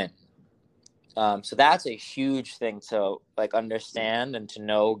 it's a win. So that's a huge thing to like understand and to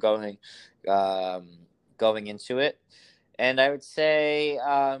know going into it. And I would say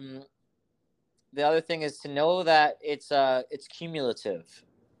the other thing is to know that it's cumulative.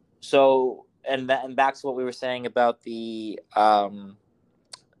 So and back to what we were saying about the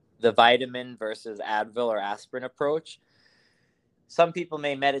vitamin versus Advil or aspirin approach. Some people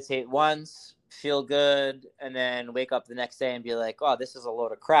may meditate once, feel good, and then wake up the next day and be like, "Oh, this is a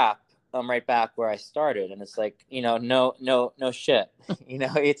load of crap. I'm right back where I started." And it's like, no shit.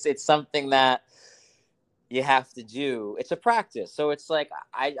 It's something that you have to do. It's a practice. So it's like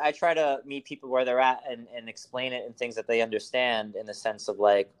I try to meet people where they're at and explain it in things that they understand, in the sense of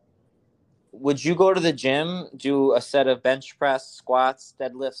like, would you go to the gym, do a set of bench press, squats,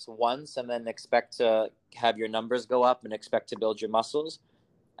 deadlifts once, and then expect to have your numbers go up and expect to build your muscles?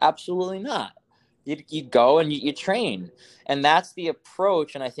 Absolutely not. You go and you train. And that's the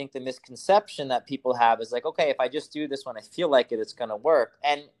approach. And I think the misconception that people have is like, okay, if I just do this when I feel like it, it's going to work.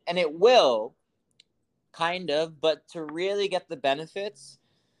 And it will, kind of. But to really get the benefits,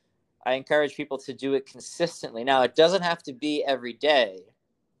 I encourage people to do it consistently. Now, it doesn't have to be every day.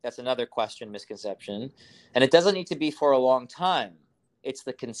 That's another misconception. And it doesn't need to be for a long time. It's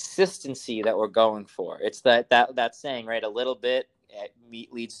the consistency that we're going for. It's that saying, right? A little bit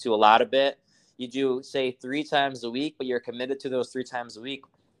leads to a lot of bit. You do, say, 3 times a week, but you're committed to those 3 times a week.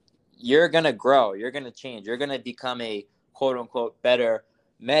 You're going to grow. You're going to change. You're going to become a quote unquote better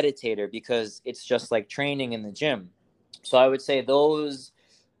meditator, because it's just like training in the gym. So I would say those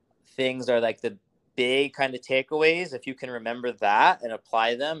things are like the big kind of takeaways. If you can remember that and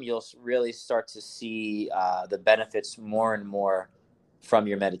apply them, you'll really start to see the benefits more and more from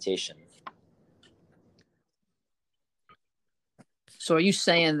your meditation. So are you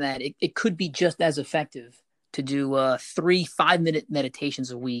saying that it could be just as effective to do 3 5-minute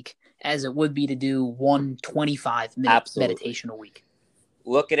meditations a week as it would be to do 1 25-minute meditation a week?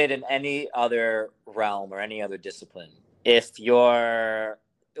 Look at it in any other realm or any other discipline. If you're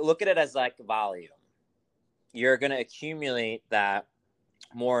look at it as like volume, you're going to accumulate that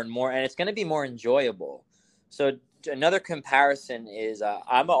more and more, and it's going to be more enjoyable. So another comparison is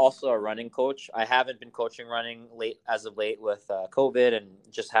I'm also a running coach. I haven't been coaching running as of late with COVID, and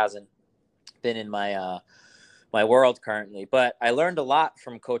just hasn't been in my my world currently. But I learned a lot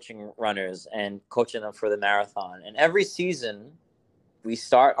from coaching runners and coaching them for the marathon. And every season, we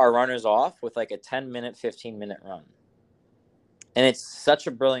start our runners off with like a 10-minute, 15-minute run. And it's such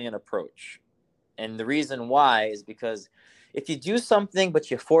a brilliant approach. And the reason why is because if you do something,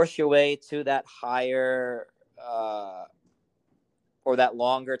 but you force your way to that higher or that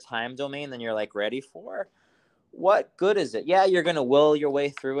longer time domain than you're like ready for, what good is it? Yeah, you're going to will your way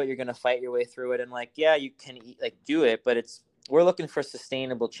through it. You're going to fight your way through it. And like, yeah, you can do it, but we're looking for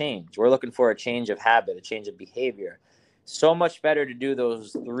sustainable change. We're looking for a change of habit, a change of behavior. So much better to do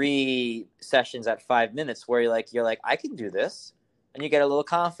those 3 sessions at 5 minutes where you're like, I can do this. And you get a little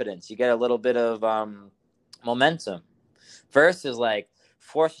confidence. You get a little bit of momentum, versus like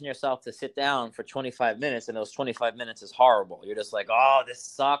forcing yourself to sit down for 25 minutes. And those 25 minutes is horrible. You're just like, oh, this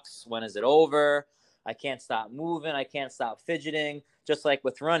sucks. When is it over? I can't stop moving. I can't stop fidgeting. Just like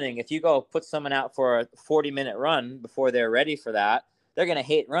with running, if you go put someone out for a 40-minute run before they're ready for that, they're going to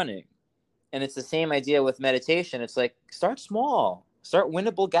hate running. And it's the same idea with meditation. It's like, start small, start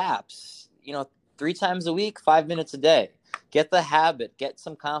winnable gaps, 3 times a week, 5 minutes a day, get the habit, get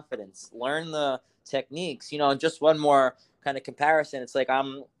some confidence, learn the techniques, and just one more kind of comparison. It's like,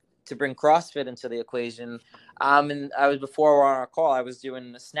 I'm to bring CrossFit into the equation, and I was before on our call, I was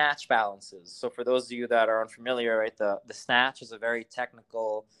doing the snatch balances. So for those of you that are unfamiliar, right, the snatch is a very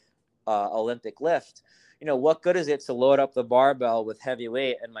technical Olympic lift. What good is it to load up the barbell with heavy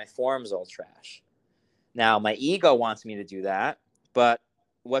weight and my form's all trash? Now, my ego wants me to do that, but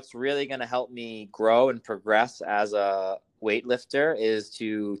what's really going to help me grow and progress as a weightlifter is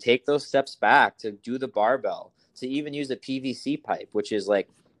to take those steps back, to do the barbell, to even use a PVC pipe, which is like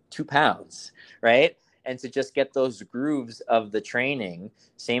 2 pounds, right? And to just get those grooves of the training.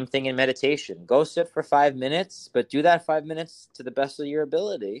 Same thing in meditation. Go sit for 5 minutes, but do that 5 minutes to the best of your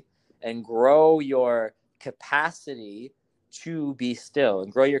ability and grow your capacity to be still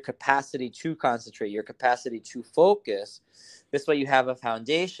and grow your capacity to concentrate, your capacity to focus. This way you have a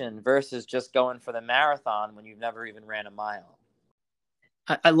foundation versus just going for the marathon when you've never even ran a mile.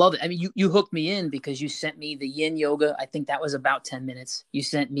 I love it. I mean, you hooked me in because you sent me the yin yoga. I think that was about 10 minutes. You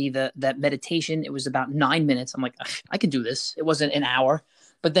sent me that meditation. It was about 9 minutes. I'm like, I can do this. It wasn't an hour.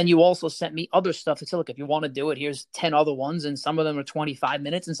 But then you also sent me other stuff to say, look, if you want to do it, here's 10 other ones. And some of them are 25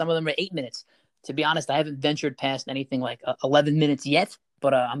 minutes and some of them are 8 minutes. To be honest, I haven't ventured past anything like 11 minutes yet,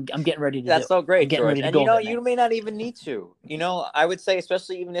 but I'm getting ready to That's so great, George. And you may not even need to. I would say,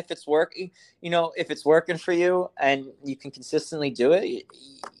 especially even if it's working, if it's working for you and you can consistently do it,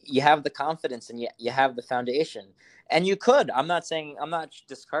 you have the confidence and you have the foundation. And you could. I'm not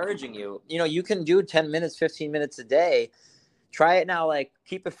discouraging you. You can do 10 minutes, 15 minutes a day. Try it now, like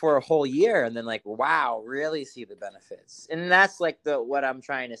keep it for a whole year and then like, wow, really see the benefits. And that's like what I'm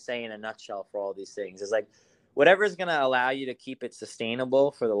trying to say in a nutshell for all these things is like, whatever is going to allow you to keep it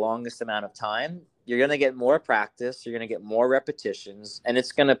sustainable for the longest amount of time, you're going to get more practice, you're going to get more repetitions, and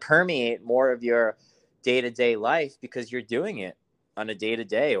it's going to permeate more of your day-to-day life because you're doing it on a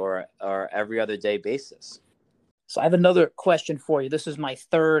day-to-day or every other day basis. So I have another question for you. This is my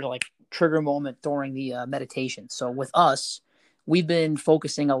third trigger moment during the meditation. So with us, we've been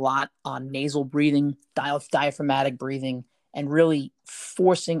focusing a lot on nasal breathing, diaphragmatic breathing, and really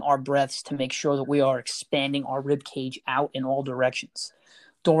forcing our breaths to make sure that we are expanding our rib cage out in all directions.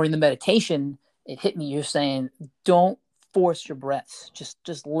 During the meditation, it hit me. You're saying, don't force your breaths.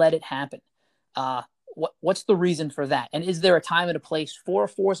 Just let it happen. What's the reason for that? And is there a time and a place for a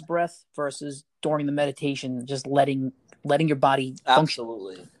forced breath versus during the meditation, just letting your body function?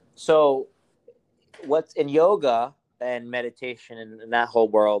 Absolutely. So what's in yoga and meditation and that whole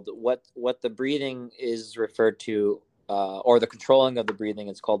world, what the breathing is referred to, or the controlling of the breathing,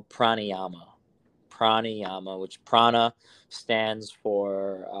 it's called pranayama. Pranayama, which prana stands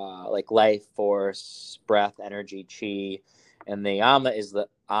for like life force, breath, energy, chi, and the ama is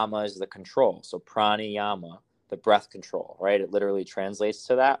the control. So pranayama, the breath control, right? It literally translates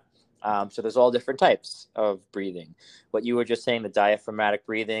to that. So there's all different types of breathing. What you were just saying, the diaphragmatic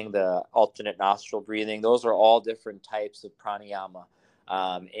breathing, the alternate nostril breathing, those are all different types of pranayama.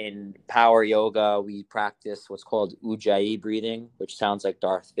 In power yoga, we practice what's called Ujjayi breathing, which sounds like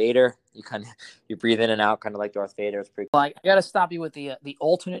Darth Vader. You breathe in and out kind of like Darth Vader. It's pretty cool. Well, I got to stop you with the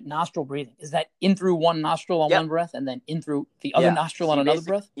alternate nostril breathing. Is that in through one nostril on one breath and then in through the other nostril on another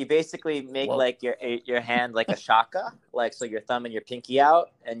breath? You basically make like your hand like a shaka, like so your thumb and your pinky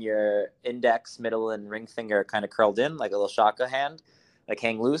out and your index, middle, and ring finger kind of curled in like a little shaka hand, like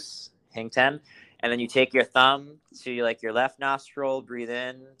hang loose, hang 10. And then you take your thumb to like your left nostril, breathe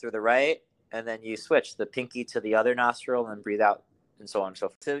in through the right, and then you switch the pinky to the other nostril and breathe out, and so on and so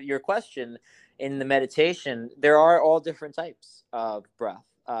forth. To your question, in the meditation, there are all different types of breath.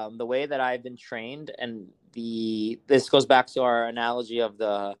 The way that I've been trained, and this goes back to our analogy of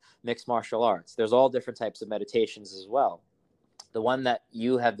the mixed martial arts. There's all different types of meditations as well. The one that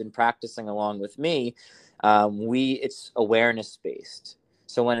you have been practicing along with me, it's awareness-based.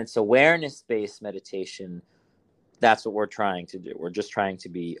 So when it's awareness-based meditation, that's what we're trying to do. We're just trying to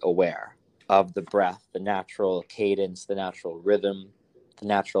be aware of the breath, the natural cadence, the natural rhythm, the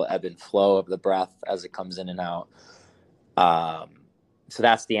natural ebb and flow of the breath as it comes in and out. So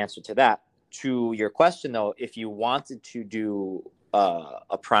that's the answer to that. To your question, though, if you wanted to do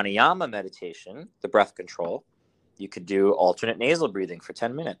a pranayama meditation, the breath control, you could do alternate nasal breathing for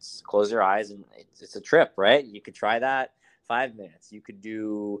 10 minutes. Close your eyes, and it's a trip, right? You could try that 5 minutes. You could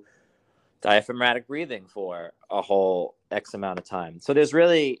do diaphragmatic breathing for a whole X amount of time. So there's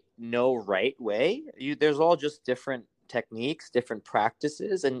really no right way. There's all just different techniques, different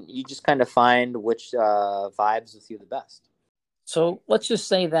practices, and you just kind of find which vibes with you the best. So let's just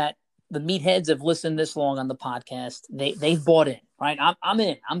say that the meatheads have listened this long on the podcast. They've bought in, right? I'm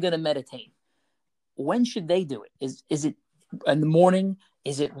in. I'm going to meditate. When should they do it? Is it in the morning?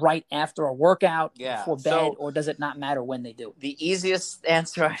 Is it right after a workout, before bed, So or does it not matter when they do it? the easiest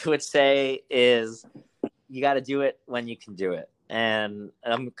answer I would say is you got to do it when you can do it. And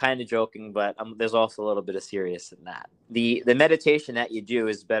I'm kind of joking, but there's also a little bit of serious in that. The meditation that you do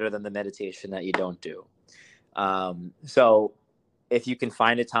is better than the meditation that you don't do. So if you can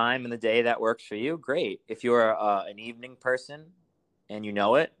find a time in the day that works for you, great. If you're an evening person and you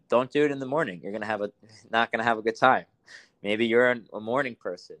know it, don't do it in the morning. You're not gonna have a good time. Maybe you're a morning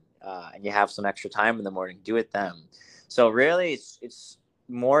person and you have some extra time in the morning. Do it then. So really, it's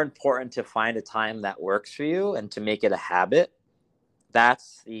more important to find a time that works for you and to make it a habit.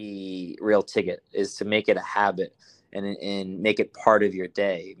 That's the real ticket, is to make it a habit and make it part of your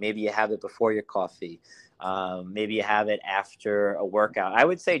day. Maybe you have it before your coffee. Maybe you have it after a workout. I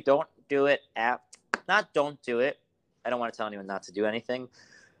would say don't do it don't do it. I don't want to tell anyone not to do anything.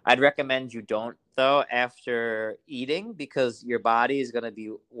 I'd recommend you don't, though, after eating, because your body is going to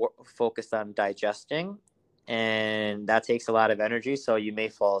be focused on digesting, and that takes a lot of energy. So you may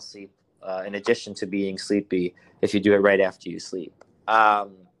fall asleep in addition to being sleepy if you do it right after you sleep.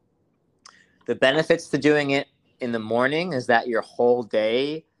 The benefits to doing it in the morning is that your whole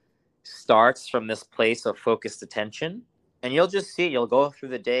day starts from this place of focused attention, and you'll go through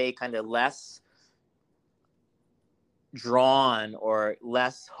the day kind of less drawn or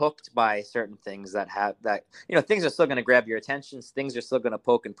less hooked by certain things that things are still going to grab your attention. Things are still going to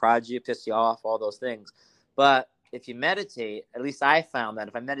poke and prod you, piss you off, all those things. But if you meditate, at least I found that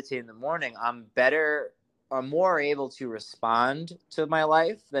if I meditate in the morning, I'm more able to respond to my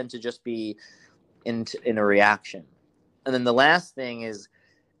life than to just be in a reaction. And then the last thing is,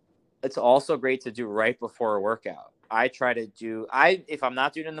 it's also great to do right before a workout. If I'm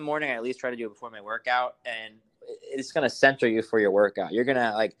not doing it in the morning, I at least try to do it before my workout, and it's going to center you for your workout. You're going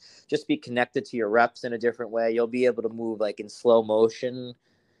to just be connected to your reps in a different way. You'll be able to move in slow motion,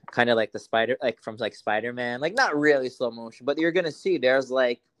 kind of like from Spider-Man, not really slow motion, but you're going to see there's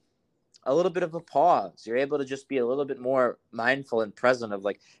a little bit of a pause. You're able to just be a little bit more mindful and present of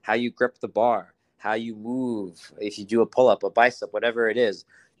how you grip the bar, how you move. If you do a pull-up, a bicep, whatever it is,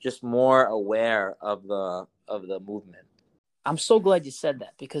 just more aware of the movement. I'm so glad you said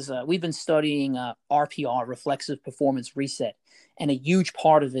that, because we've been studying RPR, reflexive performance reset, and a huge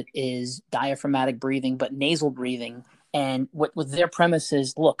part of it is diaphragmatic breathing, but nasal breathing. And what their premise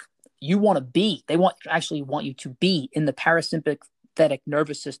is, look, they actually want you to be in the parasympathetic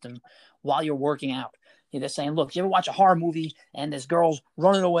nervous system while you're working out. They're saying, look, you ever watch a horror movie and this girl's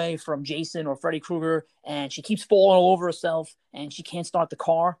running away from Jason or Freddy Krueger and she keeps falling all over herself and she can't start the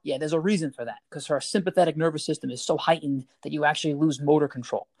car? Yeah, there's a reason for that, because her sympathetic nervous system is so heightened that you actually lose motor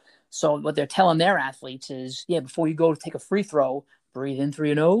control. So what they're telling their athletes is, before you go to take a free throw, breathe in through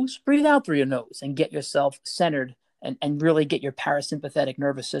your nose, breathe out through your nose, and get yourself centered and really get your parasympathetic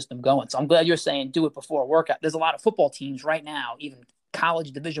nervous system going. So I'm glad you're saying do it before a workout. There's a lot of football teams right now, even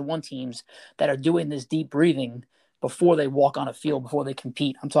college Division I teams, that are doing this deep breathing before they walk on a field, before they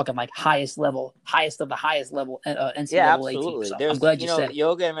compete. I'm talking highest of the highest level NCAA Yeah, team. absolutely. So I'm glad you said it.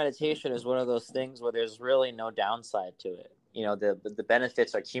 Yoga and meditation is one of those things where there's really no downside to it. The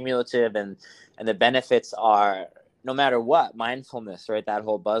benefits are cumulative, and the benefits are, no matter what, mindfulness, right? That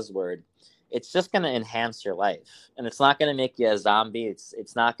whole buzzword. It's just going to enhance your life, and it's not going to make you a zombie.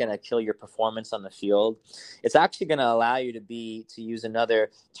 It's not going to kill your performance on the field. It's actually going to allow you to use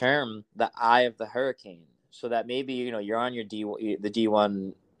another term, the eye of the hurricane, so that maybe you're on the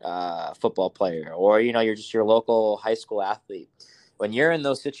D1 football player, or you're just your local high school athlete. When you're in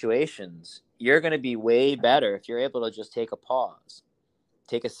those situations, you're going to be way better if you're able to just take a pause,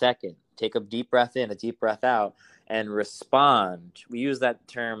 take a second, take a deep breath in, a deep breath out, and respond. We use that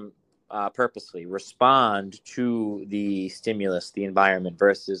term purposely, respond to the stimulus, the environment,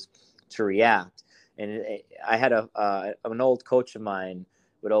 versus to react. And I had an old coach of mine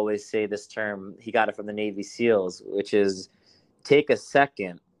would always say this term. He got it from the Navy SEALs, which is take a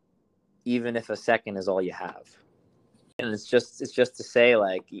second, even if a second is all you have. And it's just to say,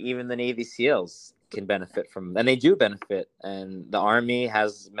 even the Navy SEALs can benefit from, and they do benefit. And the Army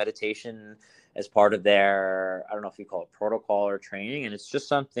has meditation as part of their, I don't know if you call it protocol or training, and it's just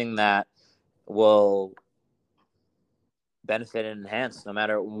something that will benefit and enhance no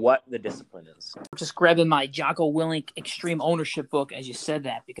matter what the discipline is. Just grabbing my Jocko Willink Extreme Ownership book as you said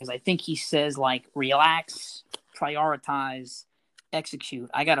that, because I think he says relax, prioritize, execute.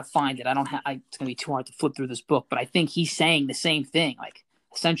 I got to find it. It's going to be too hard to flip through this book, but I think he's saying the same thing.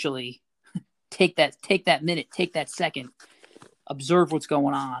 Essentially, take that minute, take that second, observe what's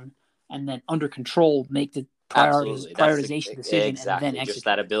going on, and then under control, make the prioritization decision, exactly. and then execute. Just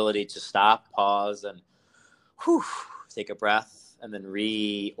that ability to stop, pause, and take a breath, and then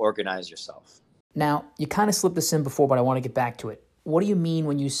reorganize yourself. Now, you kind of slipped this in before, but I want to get back to it. What do you mean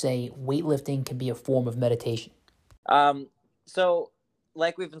when you say weightlifting can be a form of meditation? So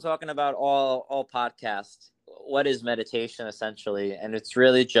like we've been talking about all podcasts, what is meditation essentially? And it's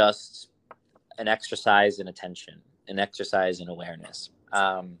really just an exercise in attention, an exercise in awareness.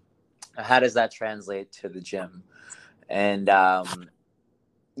 How does that translate to the gym? And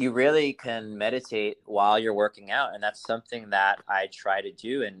you really can meditate while you're working out. And that's something that I try to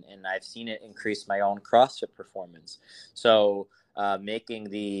do. And I've seen it increase my own CrossFit performance. So making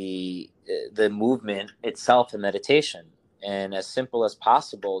the movement itself a meditation, and as simple as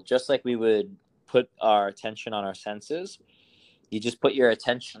possible, just like we would put our attention on our senses, you just put your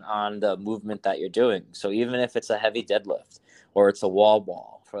attention on the movement that you're doing. So even if it's a heavy deadlift or it's a wall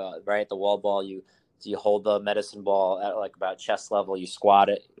ball, right? The wall ball, you hold the medicine ball at like about chest level, you squat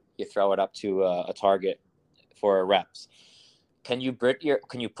it, you throw it up to a target for reps. Can you put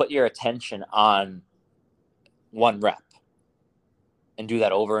your attention on one rep and do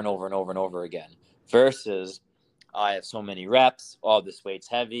that over and over and over and over again, versus I have so many reps. Oh, this weight's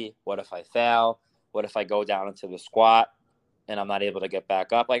heavy. What if I fail? What if I go down into the squat and I'm not able to get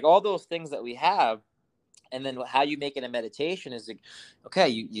back up? Like all those things that we have. And then how you make it a meditation is, like, okay,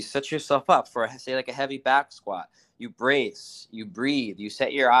 you set yourself up for, say, like a heavy back squat. You brace, you breathe, you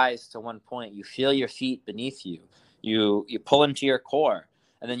set your eyes to one point. You feel your feet beneath you. You pull into your core,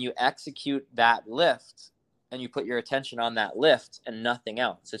 and then you execute that lift, and you put your attention on that lift and nothing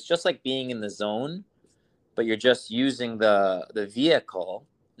else. It's just like being in the zone, but you're just using the vehicle,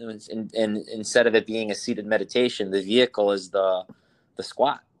 and instead of it being a seated meditation, the vehicle is the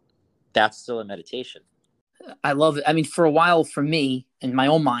squat. That's still a meditation. I love it. I mean, for a while, for me, in my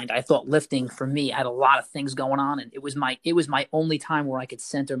own mind, I thought lifting for me, I had a lot of things going on, and it was my only time where I could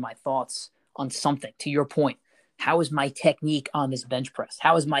center my thoughts on something. To your point, how is my technique on this bench press?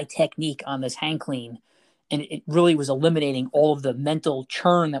 How is my technique on this hang clean? And it really was eliminating all of the mental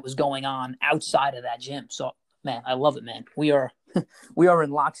churn that was going on outside of that gym. So, man, I love it, man. We are in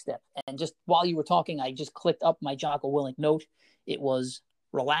lockstep. And just while you were talking, I just clicked up my Jocko Willink note. It was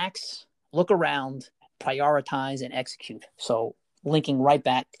relax, look around, prioritize, and execute. So linking right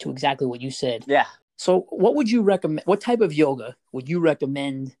back to exactly what you said. Yeah. So what would you recommend? What type of yoga would you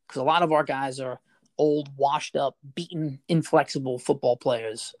recommend? Because a lot of our guys are old, washed up, beaten, inflexible football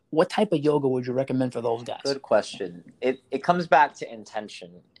players. What type of yoga would you recommend for those guys? Good question. It comes back to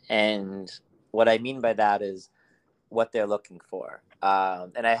intention. And what I mean by that is what they're looking for.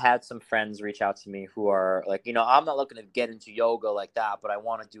 And I had some friends reach out to me who are like, I'm not looking to get into yoga like that, but I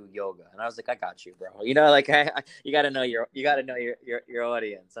want to do yoga. And I was like, I got you, bro. You got to know your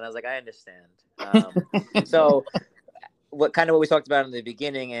audience. And I was like, I understand. So what we talked about in the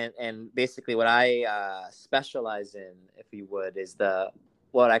beginning, and basically what I specialize in, if you would, is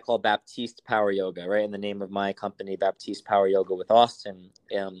what I call Baptiste Power Yoga, right? In the name of my company, Baptiste Power Yoga with Austin.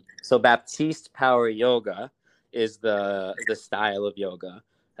 So Baptiste Power Yoga is the style of yoga,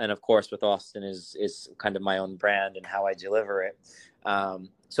 and of course with Austin is kind of my own brand and how I deliver it.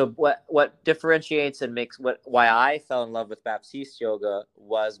 So what differentiates and makes why I fell in love with Baptiste yoga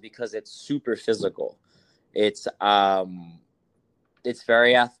was because it's super physical. It's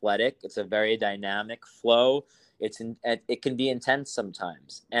very athletic. It's a very dynamic flow. It can be intense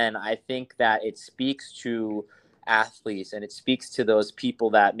sometimes, and I think that it speaks to athletes, and it speaks to those people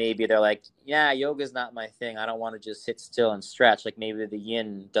that maybe they're like, yeah, yoga is not my thing. I don't want to just sit still and stretch. Like maybe the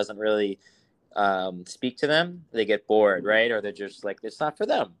yin doesn't really speak to them. They get bored, right? Or they're just like, it's not for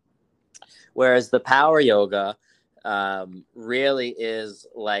them. Whereas the power yoga really is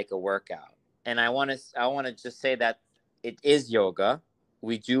like a workout. And I want to just say that it is yoga.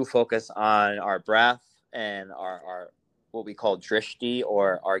 We do focus on our breath and our what we call drishti,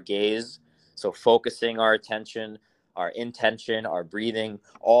 or our gaze. So focusing our attention, our intention, our breathing,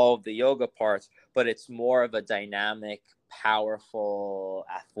 all of the yoga parts, but it's more of a dynamic, powerful,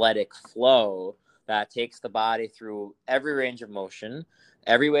 athletic flow that takes the body through every range of motion,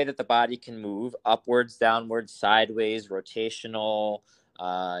 every way that the body can move, upwards, downwards, sideways, rotational,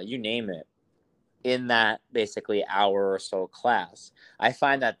 you name it, in that basically hour or so class. I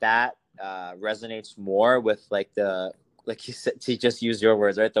find that resonates more with like you said, to just use your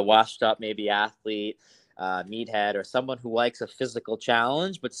words, right? The washed up, maybe athlete, meathead, or someone who likes a physical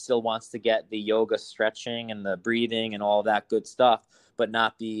challenge, but still wants to get the yoga stretching and the breathing and all that good stuff, but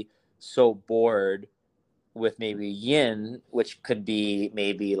not be so bored with maybe yin, which could be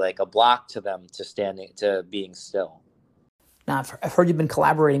maybe like a block to them to being still. Now, I've heard you've been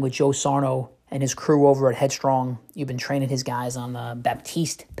collaborating with Joe Sarno and his crew over at Headstrong. You've been training his guys on the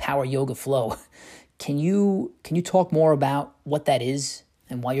Baptiste Power Yoga Flow. Can you talk more about what that is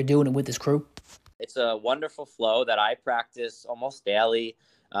and why you're doing it with this crew? It's a wonderful flow that I practice almost daily.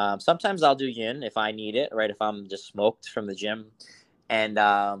 Sometimes I'll do yin if I need it, right? If I'm just smoked from the gym. And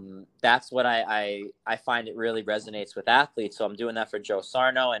that's what I find it really resonates with athletes. So I'm doing that for Joe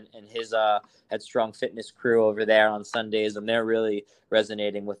Sarno and his Headstrong Fitness crew over there on Sundays, and they're really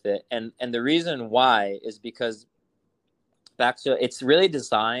resonating with it. And the reason why is because it's really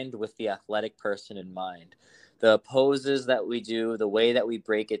designed with the athletic person in mind. The poses that we do, the way that we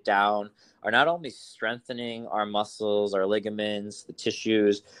break it down are not only strengthening our muscles, our ligaments, the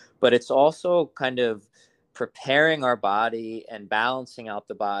tissues, but it's also kind of preparing our body and balancing out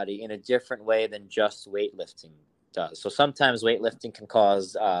the body in a different way than just weightlifting does. So sometimes weightlifting can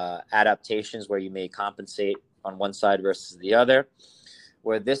cause adaptations where you may compensate on one side versus the other.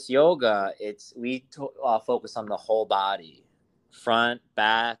 Where this yoga, we focus on the whole body, front,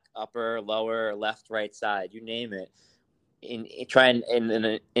 back, upper, lower, left, right side, you name it. Try in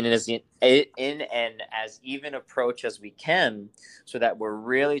an as even approach as we can, so that we're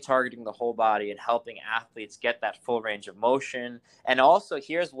really targeting the whole body and helping athletes get that full range of motion. And also,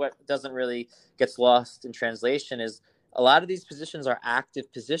 here's what doesn't really gets lost in translation is a lot of these positions are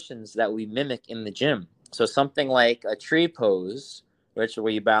active positions that we mimic in the gym. So something like a tree pose, which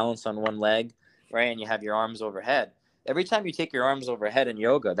where you balance on one leg, right, and you have your arms overhead. Every time you take your arms overhead in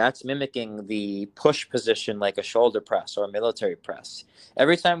yoga, that's mimicking the push position like a shoulder press or a military press.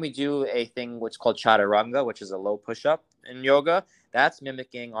 Every time we do a thing which is called chaturanga, which is a low push-up in yoga, that's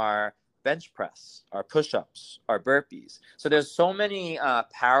mimicking our bench press, our push-ups, our burpees. So there's so many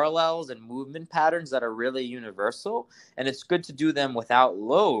parallels and movement patterns that are really universal, and it's good to do them without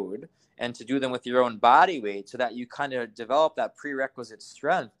load and to do them with your own body weight so that you kind of develop that prerequisite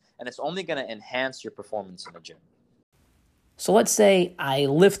strength, and it's only going to enhance your performance in the gym. So let's say I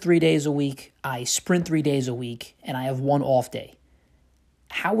lift 3 days a week, I sprint 3 days a week, and I have one off day.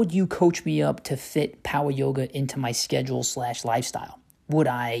 How would you coach me up to fit power yoga into my schedule / lifestyle? Would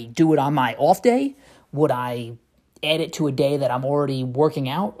I do it on my off day? Would I add it to a day that I'm already working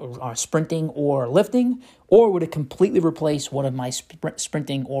out or sprinting or lifting? Or would it completely replace one of my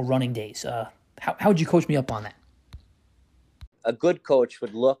sprinting or running days? How would you coach me up on that? A good coach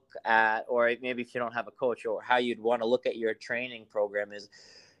would look at, or maybe if you don't have a coach, or how you'd want to look at your training program is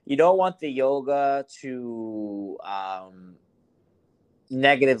you don't want the yoga to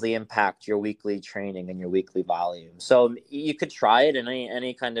negatively impact your weekly training and your weekly volume. So you could try it in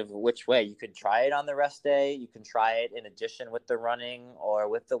any kind of which way. You could try it on the rest day. You can try it in addition with the running or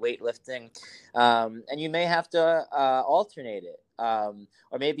with the weightlifting. And you may have to alternate it.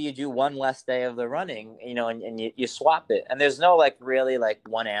 Or maybe you do one less day of the running, and you swap it. And there's no really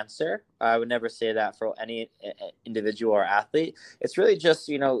one answer. I would never say that for any individual or athlete. It's really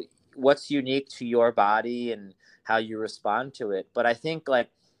just, what's unique to your body and how you respond to it. But I think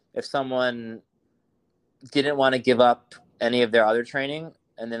if someone didn't want to give up any of their other training,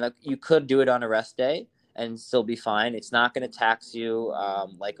 and then you could do it on a rest day and still be fine. It's not going to tax you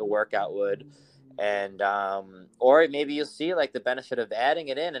like a workout would. And or maybe you'll see the benefit of adding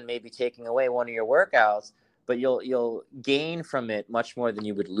it in and maybe taking away one of your workouts, but you'll gain from it much more than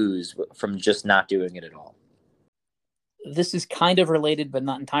you would lose from just not doing it at all. This is kind of related, but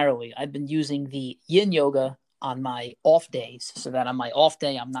not entirely. I've been using the yin yoga on my off days so that on my off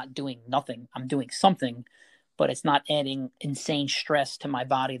day, I'm not doing nothing. I'm doing something, but it's not adding insane stress to my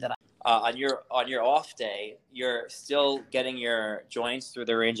body that on your off day, you're still getting your joints through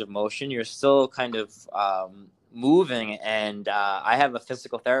the range of motion. You're still kind of moving. And I have a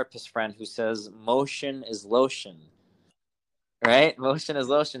physical therapist friend who says motion is lotion, right? Motion is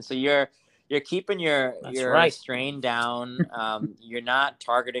lotion. So you're keeping your strain down. You're not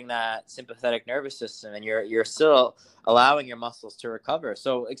targeting that sympathetic nervous system, and you're still allowing your muscles to recover.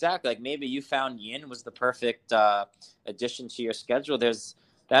 So exactly, maybe you found yin was the perfect addition to your schedule.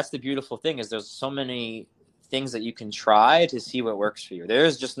 That's the beautiful thing is there's so many things that you can try to see what works for you.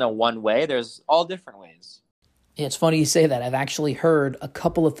 There's just no one way. There's all different ways. Yeah, it's funny you say that. I've actually heard a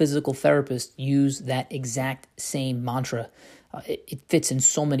couple of physical therapists use that exact same mantra. It fits in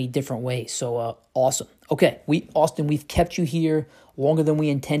so many different ways. So awesome. Okay, Austin, we've kept you here longer than we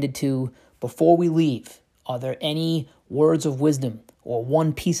intended to. Before we leave, are there any words of wisdom or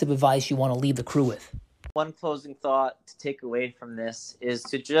one piece of advice you want to leave the crew with? One closing thought to take away from this is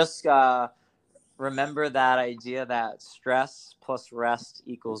to just remember that idea that stress plus rest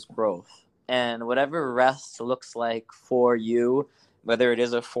equals growth. And whatever rest looks like for you, whether it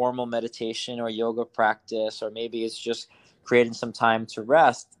is a formal meditation or yoga practice, or maybe it's just creating some time to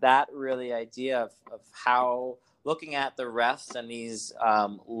rest, that really idea of how looking at the rest and these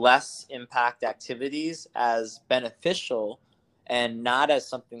less impact activities as beneficial and not as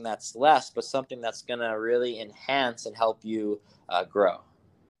something that's less, but something that's going to really enhance and help you grow.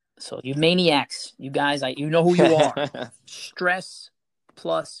 So you maniacs, you guys, you know who you are. Stress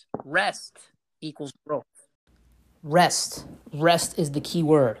plus rest equals growth. Rest. Rest is the key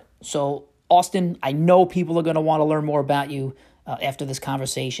word. So Austin, I know people are going to want to learn more about you after this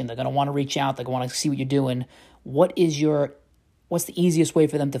conversation. They're going to want to reach out. They're going to want to see what you're doing. What's the easiest way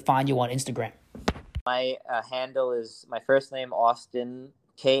for them to find you on Instagram? My handle is my first name, Austin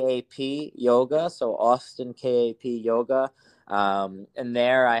KAP Yoga. So Austin KAP Yoga. And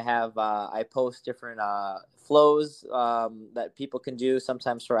there I have, I post different flows that people can do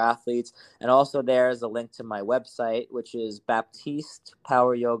sometimes for athletes. And also there's a link to my website, which is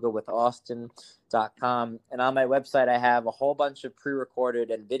BaptistePowerYogaWithAustin.com. And on my website, I have a whole bunch of pre-recorded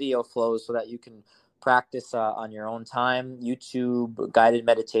and video flows so that you can practice on your own time, YouTube, guided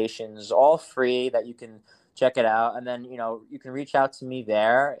meditations, all free that you can check it out. And then, you can reach out to me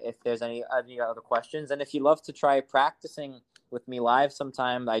there if there's any other questions. And if you love to try practicing with me live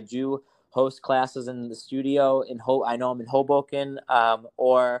sometime, I do host classes in the studio I know I'm in Hoboken,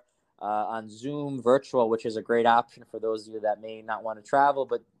 or on Zoom virtual, which is a great option for those of you that may not want to travel,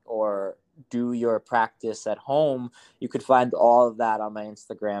 or do your practice at home. You could find all of that on my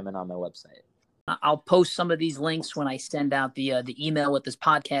Instagram and on my website. I'll post some of these links when I send out the email with this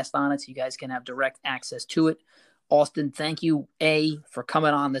podcast on it, so you guys can have direct access to it. Austin, thank you, for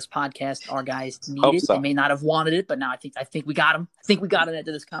coming on this podcast. Our guys need it. So. They may not have wanted it, but now I think we got them. I think we got it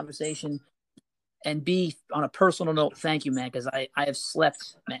into this conversation. And B, on a personal note, thank you, man, because I have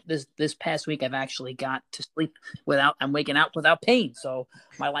slept, man. This past week I've actually got to sleep I'm waking out without pain. So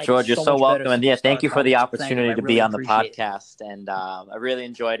my life George, is you're so welcome. And thank you for the opportunity to be on the podcast. It. And I really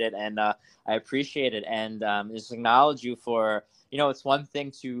enjoyed it, and I appreciate it. And just acknowledge you for, it's one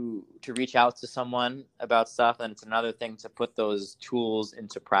thing to reach out to someone about stuff, and it's another thing to put those tools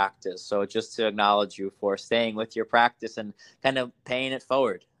into practice. So just to acknowledge you for staying with your practice and kind of paying it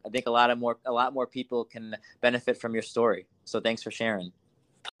forward. I think a lot more people can benefit from your story. So thanks for sharing.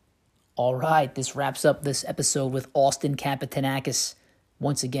 All right. This wraps up this episode with Austin Kapitanakis.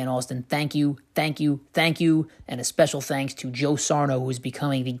 Once again, Austin, thank you. And a special thanks to Joe Sarno, who is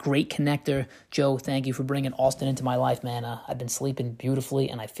becoming the great connector. Joe, thank you for bringing Austin into my life, man. I've been sleeping beautifully,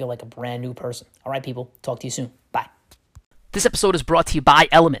 and I feel like a brand new person. All right, people. Talk to you soon. Bye. This episode is brought to you by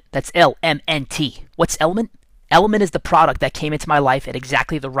Element. That's LMNT. What's Element? Element is the product that came into my life at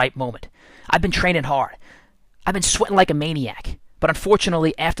exactly the right moment. I've been training hard. I've been sweating like a maniac. But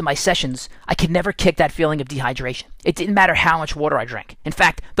unfortunately, after my sessions, I could never kick that feeling of dehydration. It didn't matter how much water I drank. In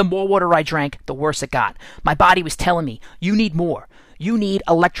fact, the more water I drank, the worse it got. My body was telling me, you need more. You need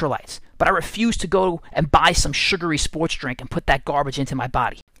electrolytes. But I refused to go and buy some sugary sports drink and put that garbage into my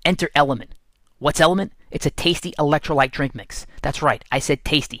body. Enter Element. What's Element? It's a tasty electrolyte drink mix. That's right, I said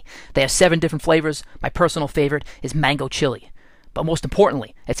tasty. They have 7 different flavors. My personal favorite is mango chili. But most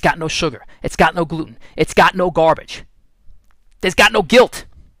importantly, it's got no sugar. It's got no gluten. It's got no garbage. There's got no guilt.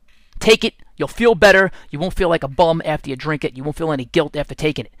 Take it. You'll feel better. You won't feel like a bum after you drink it. You won't feel any guilt after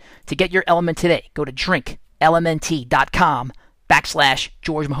taking it. To get your Element today, go to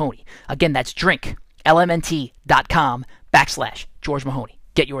drinklmnt.com/George Mahoney. Again, that's drinklmnt.com/George Mahoney.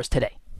 Get yours today.